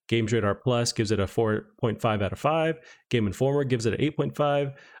 9. Games Radar Plus gives it a 4.5 out of 5. Game Informer gives it an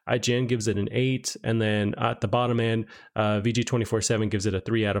 8.5. IGN gives it an 8. And then at the bottom end, VG247 gives it a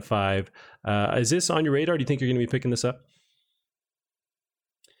 3 out of 5. Is this on your radar? Do you think you're going to be picking this up?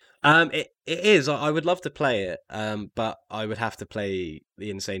 It is. I would love to play it, but I would have to play the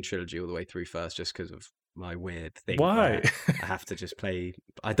Insane Trilogy all the way through first, just because of my weird thing. Why? I have to just play.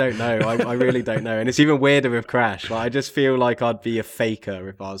 I don't know. I really don't know. And it's even weirder with Crash. Like, I just feel like I'd be a faker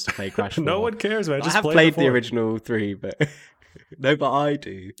if I was to play Crash 4. No one cares, man. Just I have played the original 3, but no, but I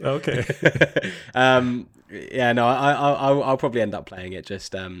do. Okay. Yeah, no, I'll probably end up playing it.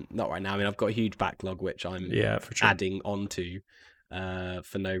 Just not right now. I mean, I've got a huge backlog which I'm for sure. adding onto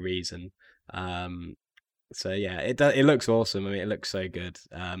for no reason. So yeah, it looks awesome. I mean, it looks so good.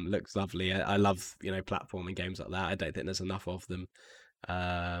 Looks lovely. I love, platforming games like that. I don't think there's enough of them.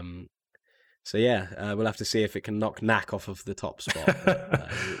 So yeah, we'll have to see if it can knock Knack off of the top spot.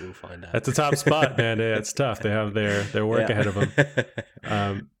 We'll find out. That's the top spot, man. It's tough. They have their work ahead of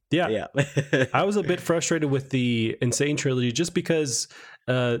them. Yeah. I was a bit frustrated with the Insane Trilogy just because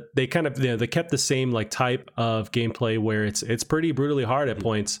they kind of they kept the same like type of gameplay where it's pretty brutally hard at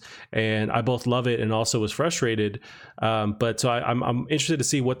points, and I both love it and also was frustrated. But so I'm interested to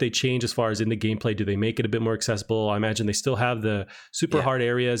see what they change as far as in the gameplay. Do they make it a bit more accessible? I imagine they still have the super hard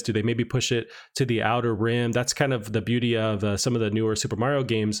areas. Do they maybe push it to the outer rim? That's kind of the beauty of some of the newer Super Mario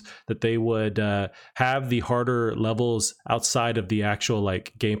games, that they would have the harder levels outside of the actual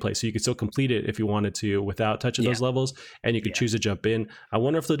like gameplay, so you could still complete it if you wanted to without touching those levels, and you could choose to jump in. I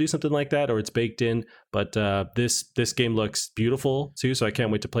wonder if they'll do something like that or it's baked in, but this game looks beautiful too, so I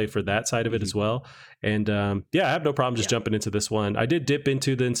can't wait to play for that side of it as well. And I have no problem just jumping into this one. I did dip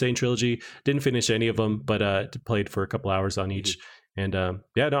into the Insane Trilogy, didn't finish any of them, but played for a couple hours on each. And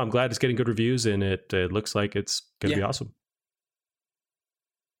I'm glad it's getting good reviews, and it looks like it's gonna be awesome.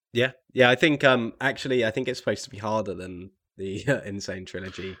 Yeah, I think actually I think it's supposed to be harder than the Insane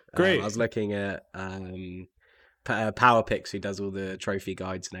Trilogy. Great. I was looking at PowerPix, who does all the trophy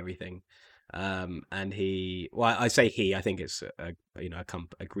guides and everything, and I think it's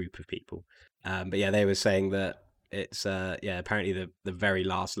a group of people, but yeah, they were saying that it's apparently the very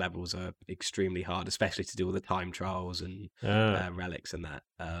last levels are extremely hard, especially to do all the time trials and relics and that.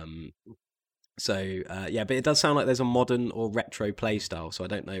 But it does sound like there's a modern or retro play style, so I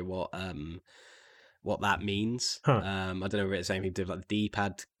don't know what that means. I don't know if it's anything to do with like the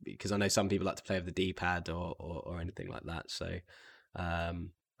D-pad, because I know some people like to play with the D-pad or anything like that. So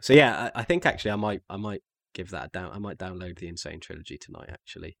I think actually I might give that a down. I might download the Insane Trilogy tonight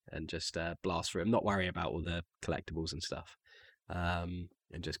actually, and just blast through it. Not worry about all the collectibles and stuff, and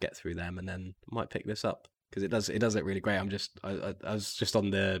just get through them, and then I might pick this up because it does look really great. I was just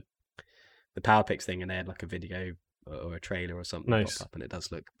on the PowerPix thing, and they had like a video or a trailer or something pop up, and it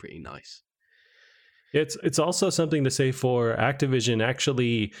does look pretty nice. It's also something to say for Activision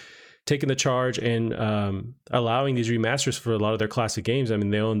actually taking the charge and allowing these remasters for a lot of their classic games. I mean,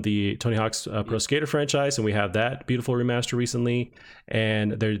 they own the Tony Hawk's Pro Skater franchise, and we have that beautiful remaster recently.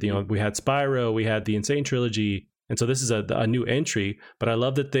 And we had Spyro, we had the Insane Trilogy, and so this is a new entry. But I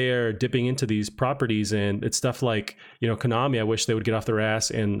love that they're dipping into these properties, and it's stuff like Konami. I wish they would get off their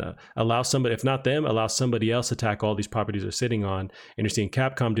ass and allow somebody, if not them, allow somebody else to tackle all these properties they're sitting on. And you're seeing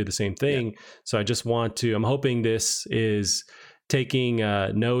Capcom do the same thing. So I'm hoping this is taking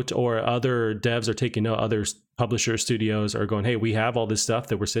note, or other devs are taking note, other publishers, studios are going, hey, we have all this stuff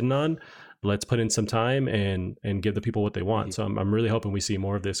that we're sitting on, let's put in some time and give the people what they want. So I'm really hoping we see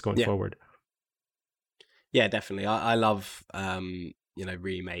more of this going forward. Yeah, definitely. I love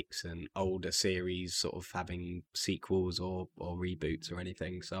remakes and older series sort of having sequels or reboots or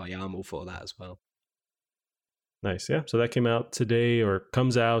anything. So yeah, I'm all for that as well. Nice. Yeah. So that came out today, or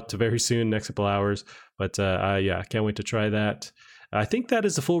comes out very soon, next couple hours. But I can't wait to try that. I think that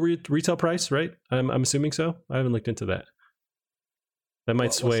is the full retail price, right? I'm assuming so. I haven't looked into that. That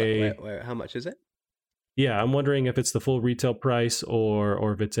might sway. How much is it? Yeah, I'm wondering if it's the full retail price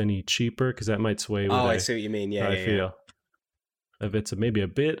or if it's any cheaper, because that might sway. I see what you mean. Yeah, I feel. If it's maybe a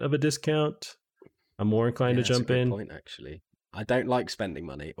bit of a discount, I'm more inclined to jump in. Point, actually. I don't like spending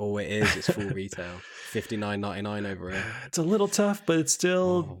money. It's full retail, $59.99 over here. It's a little tough, but it's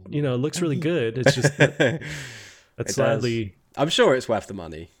still, it looks really good. It's just that's slightly. I'm sure it's worth the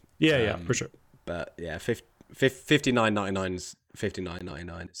money. Yeah, for sure. But yeah, $59.99 is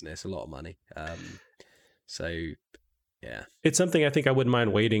 $59.99, isn't it? It's a lot of money. So yeah, it's something I think I wouldn't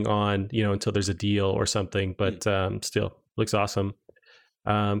mind waiting on, until there's a deal or something. But still, looks awesome.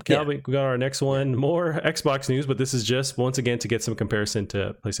 Calvin, we got our next one, more Xbox news, but this is just once again to get some comparison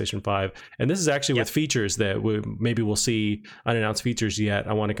to PlayStation 5. And this is actually with features that maybe we'll see unannounced features yet.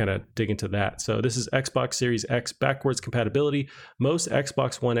 I want to kind of dig into that. So this is Xbox Series X backwards compatibility. Most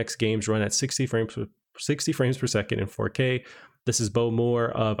Xbox One X games run at 60 frames per second in 4K. This is Bo Moore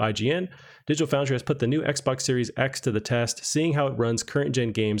of IGN. Digital Foundry has put the new Xbox Series X to the test, seeing how it runs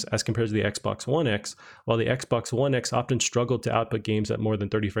current-gen games as compared to the Xbox One X. While the Xbox One X often struggled to output games at more than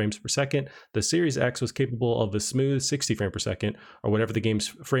 30 frames per second, the Series X was capable of a smooth 60 frames per second, or whatever the game's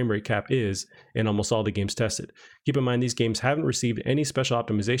frame rate cap is, in almost all the games tested. Keep in mind, these games haven't received any special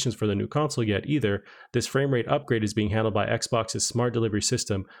optimizations for the new console yet either. This frame rate upgrade is being handled by Xbox's smart delivery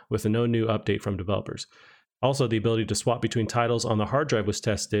system with no new update from developers. Also, the ability to swap between titles on the hard drive was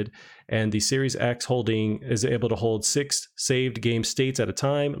tested, and the Series X holding is able to hold 6 saved game states at a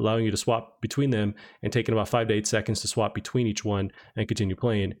time, allowing you to swap between them and taking about 5 to 8 seconds to swap between each one and continue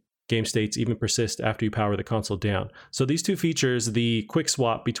playing. Game states even persist after you power the console down. So these two features, the quick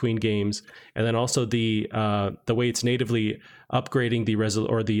swap between games, and then also the way it's natively upgrading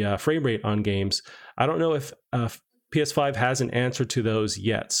the frame rate on games. I don't know if PS5 has an answer to those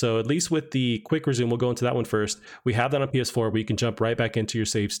yet. So at least with the quick resume, we'll go into that one first. We have that on PS4 where you can jump right back into your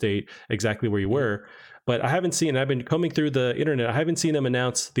save state exactly where you were. But I haven't seen, I've been combing through the internet, I haven't seen them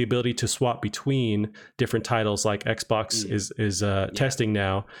announce the ability to swap between different titles like Xbox is testing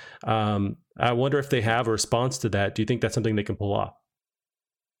now. I wonder if they have a response to that. Do you think that's something they can pull off?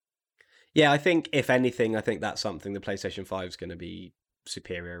 Yeah, I think if anything, I think that's something the PlayStation 5 is going to be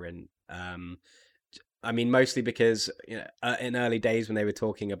superior in. I mean, mostly because in early days when they were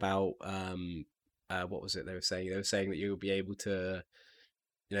talking about what was it they were saying? They were saying that you'll be able to,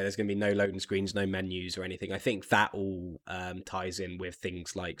 there's going to be no loading screens, no menus or anything. I think that all ties in with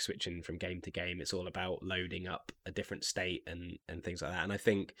things like switching from game to game. It's all about loading up a different state and things like that. And I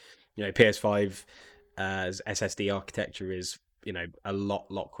think PS5 SSD architecture is a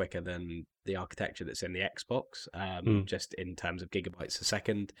lot quicker than the architecture that's in the Xbox, just in terms of gigabytes a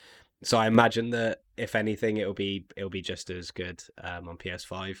second. So I imagine that if anything, it'll be just as good on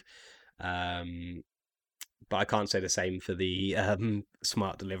PS5. But I can't say the same for the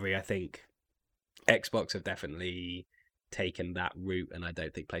smart delivery. I think Xbox have definitely taken that route, and I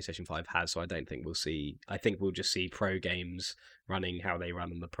don't think PlayStation 5 has. So I don't think we'll see. I think we'll just see pro games running how they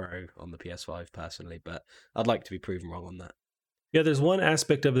run on the Pro on the PS5 personally. But I'd like to be proven wrong on that. Yeah, there's one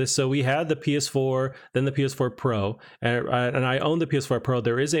aspect of this. So we had the PS4, then the PS4 Pro, and I own the PS4 Pro.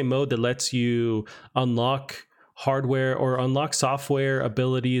 There is a mode that lets you unlock hardware or unlock software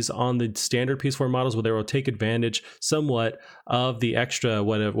abilities on the standard PS4 models where they will take advantage somewhat of the extra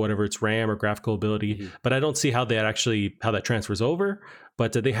whatever it's RAM or graphical ability. But I don't see how that transfers over.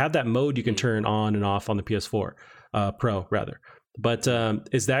 But they have that mode you can turn on and off on the PS4 Pro rather. But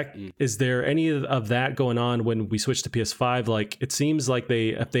is there any of that going on when we switch to PS5? Like, it seems like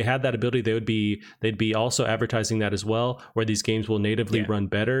if they had that ability, they'd be also advertising that as well, where these games will natively run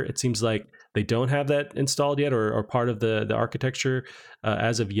better. It seems like they don't have that installed yet, or part of the architecture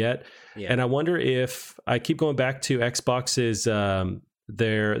as of yet. And I wonder if I keep going back to Xbox's the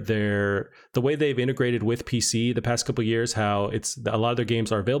way they've integrated with PC the past couple of years, how it's a lot of their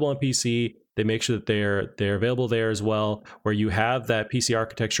games are available on PC. They make sure that they're available there as well, where you have that PC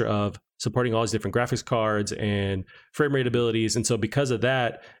architecture of supporting all these different graphics cards and frame rate abilities. And so because of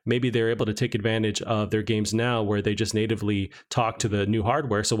that, maybe they're able to take advantage of their games now where they just natively talk to the new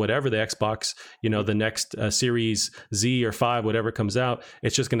hardware. So whatever the Xbox, the next Series Z or 5, whatever comes out,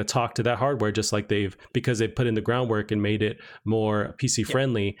 it's just going to talk to that hardware, just like because they've put in the groundwork and made it more PC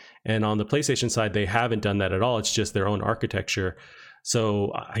friendly. And on the PlayStation side, they haven't done that at all. It's just their own architecture.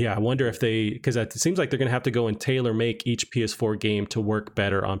 So I wonder if because it seems like they're going to have to go and tailor make each PS4 game to work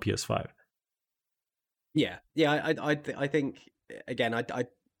better on PS5. Yeah. I think again,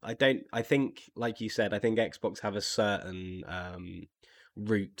 I think, like you said, I think Xbox have a certain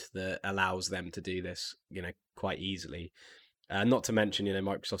route that allows them to do this, quite easily. Not to mention,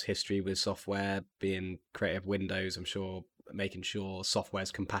 Microsoft's history with software being creative Windows. I'm sure making sure software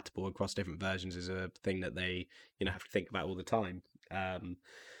is compatible across different versions is a thing that they, have to think about all the time.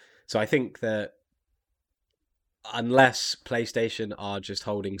 So I think that unless PlayStation are just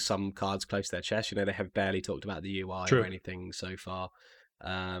holding some cards close to their chest, they have barely talked about the UI or anything so far.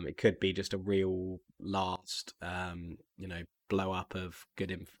 It could be just a real last, blow up of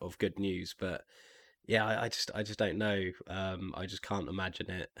good news. But yeah, I just don't know. I just can't imagine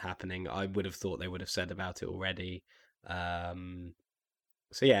it happening. I would have thought they would have said about it already.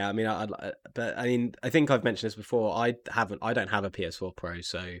 So yeah, I mean, I think I've mentioned this before. I don't have a PS4 Pro,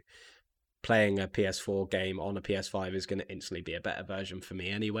 so playing a PS4 game on a PS5 is going to instantly be a better version for me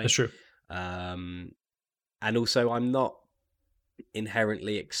anyway. That's true. And also, I'm not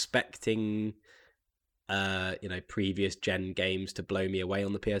inherently expecting previous gen games to blow me away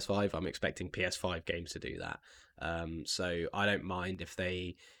on the PS5. I'm expecting PS5 games to do that. So I don't mind if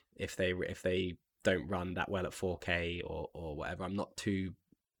they don't run that well at 4K or whatever. I'm not too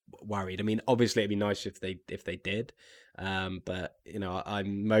worried. I mean, obviously it'd be nice if they did. But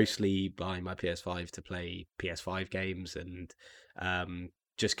I'm mostly buying my PS5 to play PS5 games and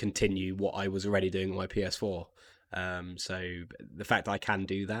just continue what I was already doing on my PS4. So the fact that I can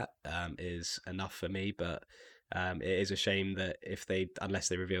do that is enough for me, but it is a shame that unless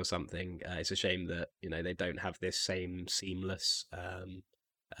they reveal something, it's a shame that they don't have this same seamless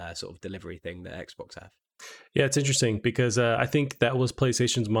sort of delivery thing that Xbox have. Yeah, it's interesting because I think that was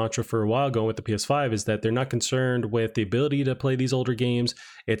PlayStation's mantra for a while going with the PS5 is that they're not concerned with the ability to play these older games.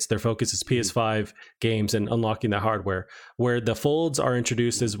 It's their focus is PS5 games and unlocking that hardware. Where the folds are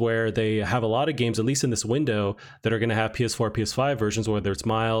introduced is where they have a lot of games, at least in this window, that are going to have PS4, PS5 versions, whether it's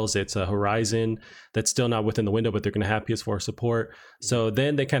Miles, it's a Horizon, that's still not within the window, but they're going to have PS4 support. So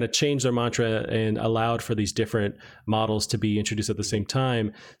then they kind of changed their mantra and allowed for these different models to be introduced at the same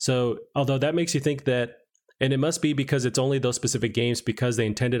time. So although that makes you think that, and it must be because it's only those specific games because they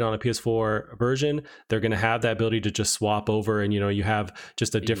intended on a PS4 version, they're going to have that ability to just swap over and, you have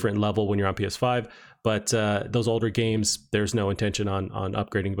just a different level when you're on PS5. But those older games, there's no intention on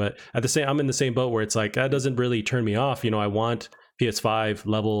upgrading. But I'm in the same boat where it's like, that doesn't really turn me off. I want PS5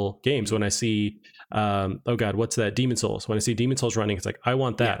 level games. When I see, what's that? Demon Souls. When I see Demon Souls running, it's like, I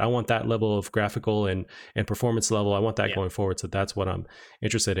want that. Yeah. I want that level of graphical and performance level. I want that going forward. So that's what I'm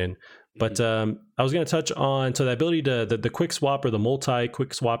interested in. But I was going to touch on, so the ability to the quick swap or the multi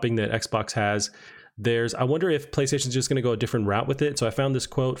quick swapping that Xbox has. I wonder if PlayStation's just going to go a different route with it. So I found this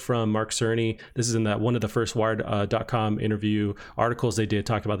quote from Mark Cerny. This is in one of the first Wired.com interview articles they did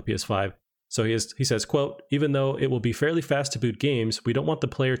talking about the PS5. So he says, quote, even though it will be fairly fast to boot games, we don't want the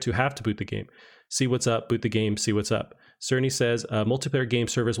player to have to boot the game. See what's up, boot the game, see what's up. Cerny says, multiplayer game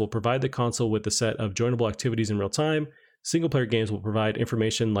servers will provide the console with a set of joinable activities in real time. Single-player games will provide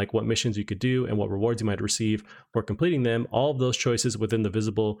information like what missions you could do and what rewards you might receive for completing them, all of those choices within the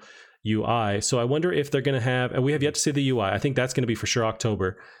visible UI. So I wonder if they're going to have, and we have yet to see the UI, I think that's going to be for sure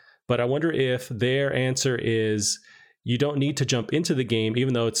October, but I wonder if their answer is you don't need to jump into the game,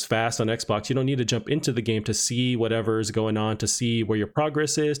 even though it's fast on Xbox, you don't need to jump into the game to see whatever is going on, to see where your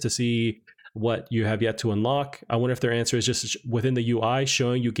progress is, to see what you have yet to unlock. I wonder if their answer is just within the UI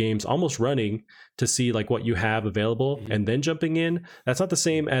showing you games almost running to see like what you have available and then jumping in. That's not the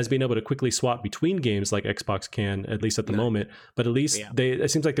same as being able to quickly swap between games like Xbox can, at least at the moment. But at least it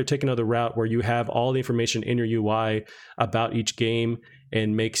seems like they're taking another route where you have all the information in your UI about each game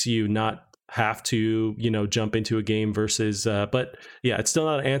and makes you not have to, jump into a game versus, but yeah, it's still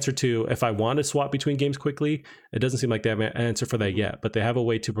not an answer to if I want to swap between games quickly. It doesn't seem like they have an answer for that yet, but they have a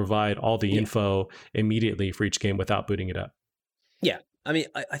way to provide all the info immediately for each game without booting it up. Yeah. I mean,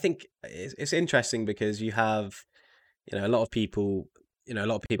 I think it's interesting because you have, a lot of people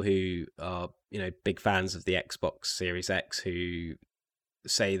who are, big fans of the Xbox Series X who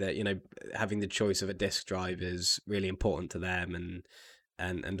say that, having the choice of a disk drive is really important to them and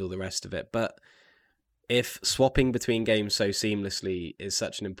all the rest of it. But if swapping between games so seamlessly is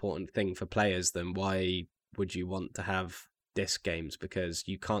such an important thing for players, then why would you want to have disc games? Because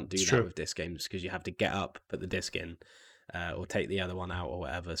you can't do that with disc games because you have to get up, put the disc in, or take the other one out or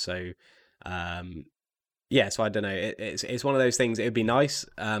whatever. So so I don't know. It's one of those things. It would be nice,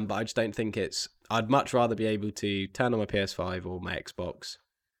 but I just don't think I'd much rather be able to turn on my PS5 or my Xbox,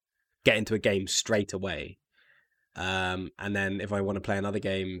 get into a game straight away. And then if I want to play another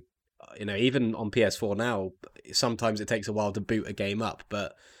game, even on PS4 now, sometimes it takes a while to boot a game up,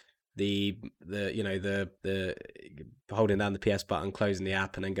 but the holding down the PS button, closing the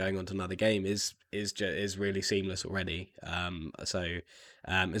app, and then going on to another game is really seamless already. So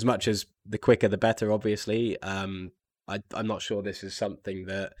as much as the quicker the better, obviously, I'm not sure this is something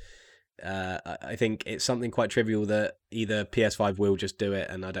that I think it's something quite trivial that either PS5 will just do it,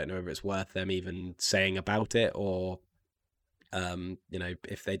 and I don't know if it's worth them even saying about it, or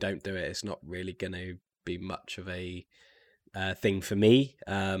if they don't do it, it's not really going to be much of a thing for me.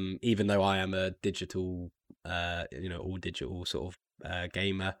 Even though I am a digital, all digital sort of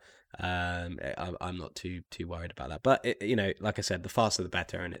gamer, I'm not too worried about that. But like I said, the faster the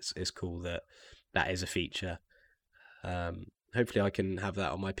better, and it's cool that is a feature. Hopefully I can have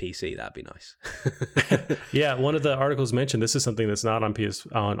that on my PC. That'd be nice. Yeah, one of the articles mentioned this is something that's not on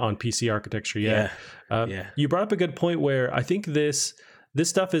PC architecture yet. You brought up a good point where I think this this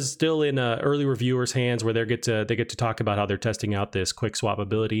stuff is still in early reviewers' hands where they get to talk about how they're testing out this quick swap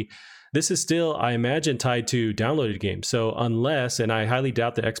ability. This is still, I imagine, tied to downloaded games. So unless, and I highly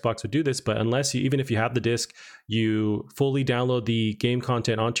doubt that Xbox would do this, but unless you, even if you have the disc, you fully download the game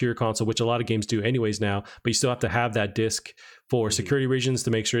content onto your console, which a lot of games do anyways now, but you still have to have that disc for security reasons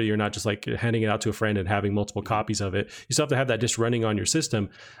to make sure you're not just like handing it out to a friend and having multiple copies of it. You still have to have that disc running on your system.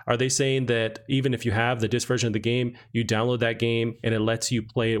 Are they saying that even if you have the disc version of the game, you download that game and it lets you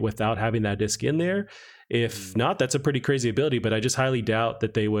play it without having that disc in there? If not, that's a pretty crazy ability, but I just highly doubt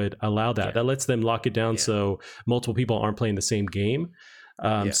that they would allow that. Yeah. That lets them lock it down so multiple people aren't playing the same game.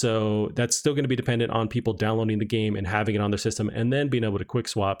 So that's still going to be dependent on people downloading the game and having it on their system and then being able to quick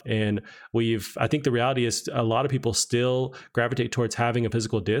swap. And I think the reality is a lot of people still gravitate towards having a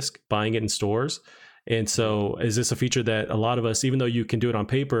physical disc, buying it in stores. And so is this a feature that a lot of us, even though you can do it on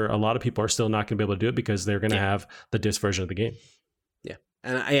paper, a lot of people are still not going to be able to do it because they're going to have the disc version of the game. Yeah.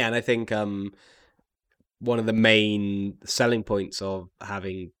 And I think one of the main selling points of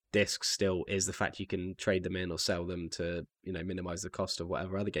having discs still is the fact you can trade them in or sell them to, minimize the cost of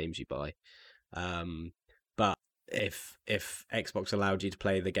whatever other games you buy. But if Xbox allowed you to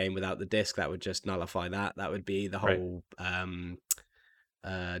play the game without the disc, that would just nullify that. That would be the whole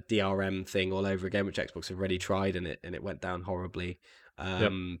DRM thing all over again, which Xbox have already tried and it went down horribly.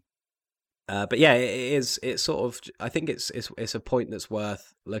 But yeah, it's sort of, I think it's a point that's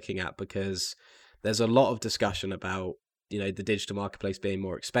worth looking at because there's a lot of discussion about, the digital marketplace being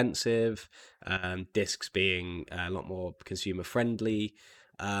more expensive, discs being a lot more consumer friendly.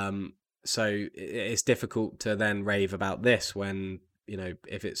 So it's difficult to then rave about this when,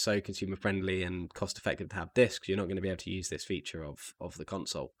 if it's so consumer friendly and cost effective to have discs, you're not going to be able to use this feature of the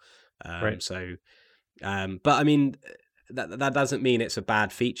console. So, but I mean, that doesn't mean it's a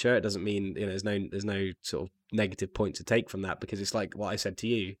bad feature. It doesn't mean, there's no sort of negative point to take from that because it's like what I said to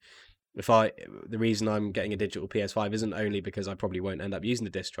you. The reason I'm getting a digital PS5 isn't only because I probably won't end up using the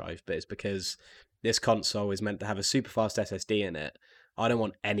disc drive, but it's because this console is meant to have a super fast SSD in it. I don't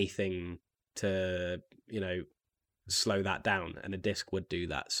want anything to, slow that down, and a disc would do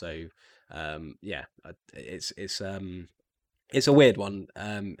that. So, it's a weird one.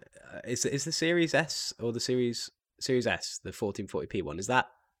 Is the Series S or the Series S, the 1440p one, is that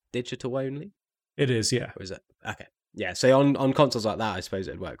digital only? It is, yeah. Or is it? Okay. Yeah, so on consoles like that, I suppose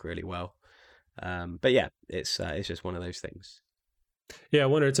it'd work really well. But yeah, it's just one of those things. Yeah, I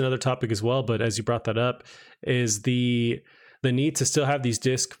wonder, it's another topic as well, but as you brought that up, is the need to still have these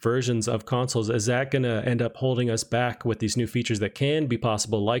disc versions of consoles, is that going to end up holding us back with these new features that can be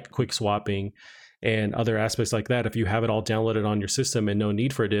possible, like quick swapping and other aspects like that? If you have it all downloaded on your system and no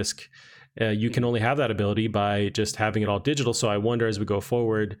need for a disc, you can only have that ability by just having it all digital. So I wonder as we go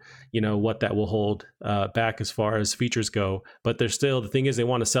forward, what that will hold back as far as features go. But there's still, the thing is, they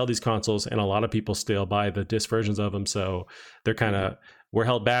want to sell these consoles and a lot of people still buy the disc versions of them. So they're kind of, we're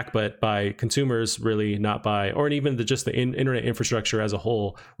held back, but by consumers, really not by, or even just the internet infrastructure as a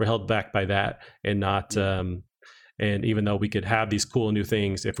whole, we're held back by that and not, and even though we could have these cool new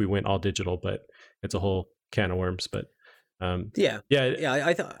things if we went all digital, but it's a whole can of worms. But I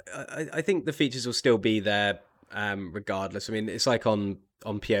think the features will still be there regardless. I mean, it's like on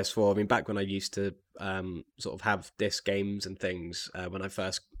PS4. I mean, back when I used to sort of have disc games and things when I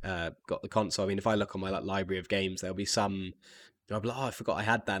first got the console. I mean, if I look on my library of games, there'll be some. I'll be like, I forgot I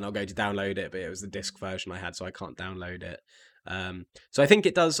had that, and I'll go to download it, but it was the disc version I had, so I can't download it. So I think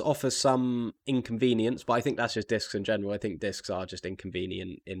it does offer some inconvenience, but I think that's just discs in general. I think discs are just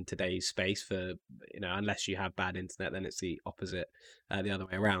inconvenient in today's space for, unless you have bad internet, then it's the opposite, the other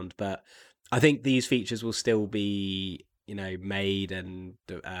way around. But I think these features will still be, made and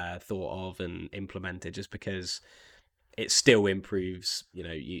thought of and implemented just because it still improves,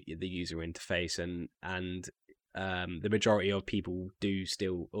 the user interface and the majority of people do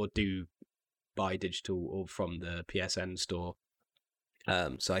buy digital or from the PSN store.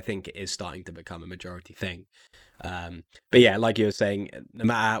 So I think it is starting to become a majority thing. But yeah, like you were saying, no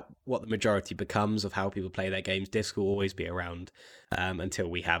matter what the majority becomes of how people play their games, disc will always be around until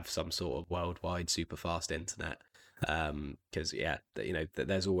we have some sort of worldwide super fast internet. Because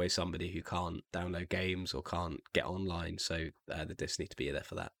there's always somebody who can't download games or can't get online. So the discs need to be there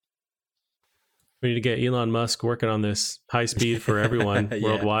for that. We need to get Elon Musk working on this high speed for everyone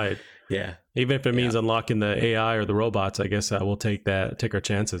worldwide. Yeah. Even if it means unlocking the AI or the robots, I guess we'll take our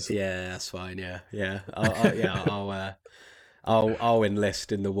chances. Yeah, that's fine. Yeah. I'll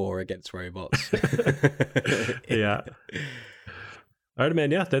enlist in the war against robots. Yeah. All right,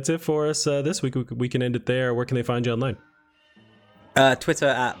 man. Yeah, that's it for us this week. We can end it there. Where can they find you online? Twitter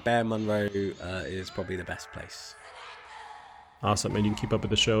 @BearMunro is probably the best place. Awesome. And you can keep up with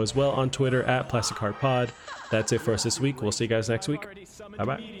the show as well on Twitter at Plastic Heart Pod. That's it for us this week. We'll see you guys next week.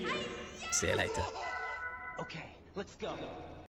 Bye-bye. See you later. Okay, let's go.